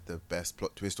you thought had the best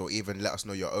plot twist, or even let us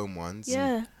know your own ones.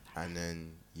 Yeah. And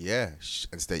then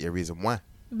and state your reason why.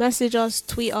 Message us,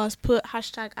 tweet us, put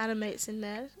 #animates in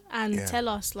there, and tell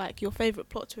us like your favorite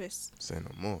plot twists. Say no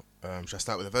more. Should I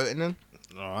start with the voting then?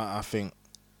 Alright, I think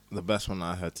the best one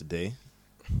I heard today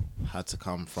had to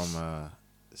come from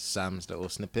Sam's little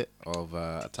snippet of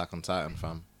Attack on Titan,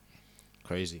 fam.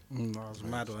 crazy. That was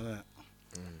mad, wasn't it?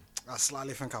 I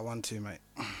slightly think I won too, mate.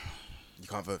 You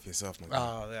can't vote for yourself, man.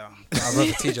 Oh, yeah. I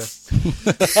vote for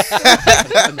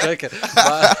TJ. I'm joking.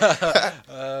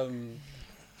 But,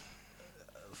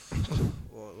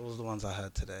 what was the ones I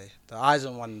heard today? The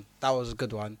Aizen one, that was a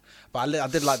good one. But I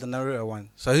did like the Naruto one.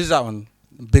 So who's that one?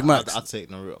 Big Murks? I'd take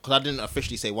Naruto. Because I didn't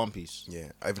officially say One Piece. Yeah,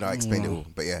 even though I explained it all,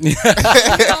 but yeah.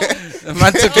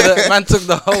 man took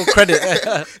the whole credit.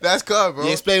 That's cool, bro.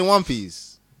 You explain One Piece?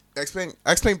 I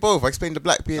explain both. I explained the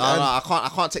Blackbeard. No, I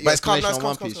can't take your explanation on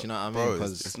One Piece. You know what I mean? Bro,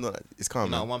 Because it's not. It's calm.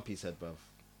 you're not a Man. One Piece head, bro.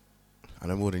 I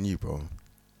know more than you, bro.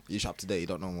 You're up to date. You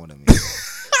don't know more than me,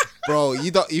 bro.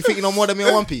 You think you know more than me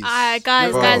on One Piece? Guys,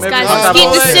 Bro. guys, Maybe let's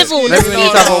keep this civil. Maybe we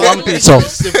need to have a One Piece So off.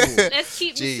 civil. Let's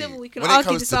keep this civil. We can When it argue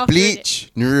comes this to after. innit?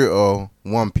 Bleach, Naruto,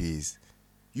 One Piece,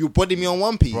 You body me on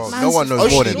One Piece. bro, Man's no one knows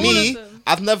just more Actually, than all me. me, of them.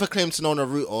 I've never claimed to know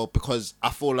Naruto because I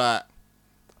feel like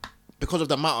because of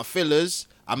the amount of fillers,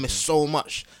 I miss so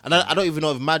much, and I don't even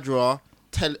know if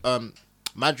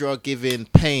Madara giving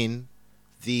Pain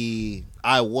the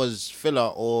I was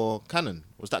filler or canon.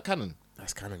 Was that canon?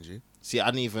 That's canon, G. See, I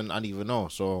didn't even know.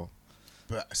 So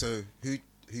But so who'd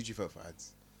you vote for,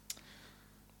 ads?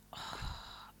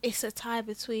 It's a tie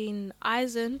between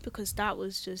Aizen because that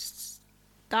was just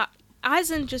that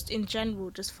Aizen just in general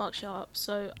just fucks you up.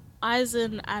 So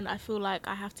Aizen, and I feel like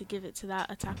I have to give it to that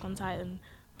Attack on Titan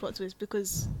plot twist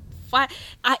because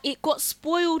it got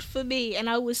spoiled for me, and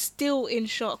I was still in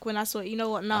shock when I saw it. You know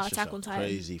what? Nah, that's just Attack a on Titan.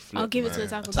 crazy flip, I'll give it man. to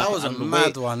Attack on That Titan. was a And the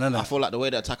mad way- one, isn't I it? feel like the way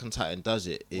that Attack on Titan does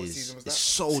it What is season was it's that?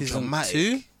 so Season dramatic.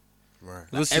 2? Right.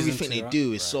 It was season Everything 2, they right?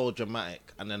 do is so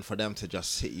dramatic, and then for them to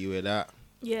just hit you with that,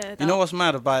 Yeah, You know what's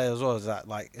mad about it as well is that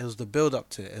like it was the build up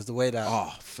to it. It's the way that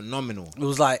oh, phenomenal. it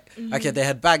was like okay, they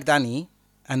had bagged Danny,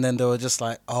 and then they were just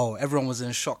like, oh, everyone was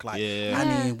in shock, like Yeah.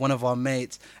 Annie, Yeah. one of our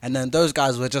mates, and then those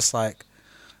guys were just like,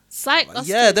 Psych.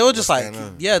 yeah, they were just What's like, going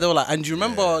on? yeah, they were like, and do you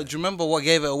remember? Yeah. Do you remember what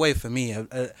gave it away for me?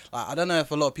 Like, I don't know if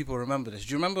a lot of people remember this.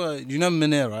 Do you remember? You know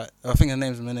Munir, right? I think her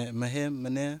name's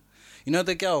Munir. You know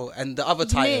the girl and the other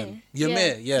Titan,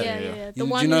 Ymir. Yeah. The You-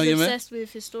 one do you know who's Ymir? obsessed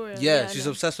with Historia. Yeah, I she's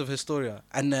know. obsessed with Historia.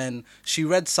 And then she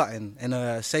read something in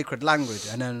a sacred language,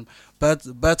 and then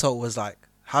Bertolt was like,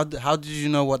 "How did you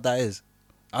know what that is?"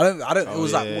 I don't. Oh, it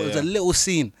was like it was a little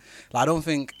scene. Like, I don't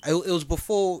think it was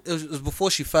before. It was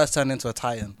before she first turned into a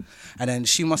Titan, and then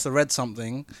she must have read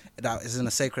something that is in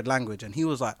a sacred language, and he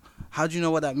was like, "How do you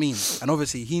know what that means?" And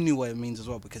obviously he knew what it means as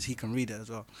well because he can read it as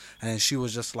well. And then she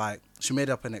was just like, she made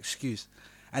up an excuse.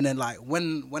 And then like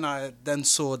when I then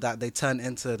saw that they turned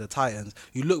into the Titans,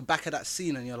 you look back at that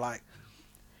scene and you're like,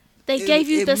 They It- gave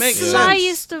you it the makes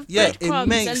slyest sense. of Yeah, it breadcrumbs,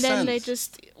 makes and then they sense.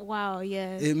 just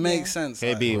yeah. it makes sense.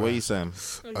 Hey like, B, what are you saying?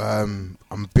 I'm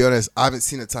gonna be honest. I haven't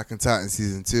seen Attack on Titan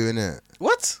season 2 innit,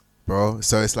 what? bro.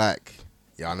 So it's like,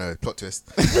 yeah, I know, plot twist.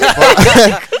 but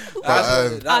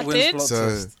That I wins did. plot so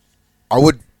twist. I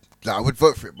would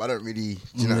vote for it, but I don't really. Do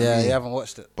you know what I mean? you haven't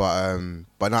watched it. But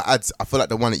no, I feel like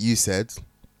the one that you said,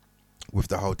 with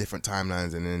the whole different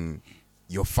timelines, and then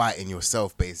you're fighting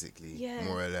yourself basically, Yeah.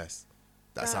 more or less.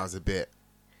 That That- sounds a bit,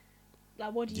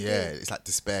 Like, what do you yeah, do? it's like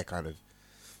despair kind of.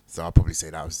 So I'll probably say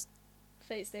that was,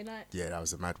 Fate's Day Night. that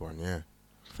was a mad one, yeah.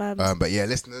 Fam. But yeah,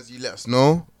 listeners, you let us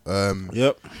know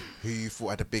Yep. who you thought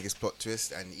had the biggest plot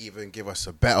twist, and even give us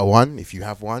a better one if you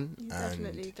have one.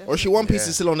 Definitely. Or she One Piece Yeah.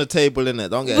 is still on the table, innit?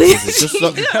 Don't get it twisted.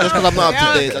 Just because I'm not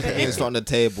up to date doesn't mean it's not on the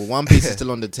table. One Piece is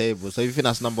still on the table. So if you think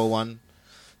that's number one,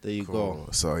 there you Cool. go.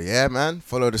 So yeah, man,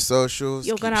 follow the socials.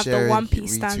 You're keep gonna have sharing, the One keep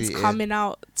Piece stands retweeting. coming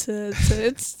out to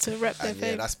rep their And yeah,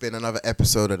 thing. that's been another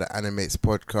episode of the Animates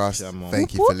podcast. Yeah, man.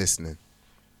 Thank you for listening.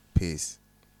 Peace.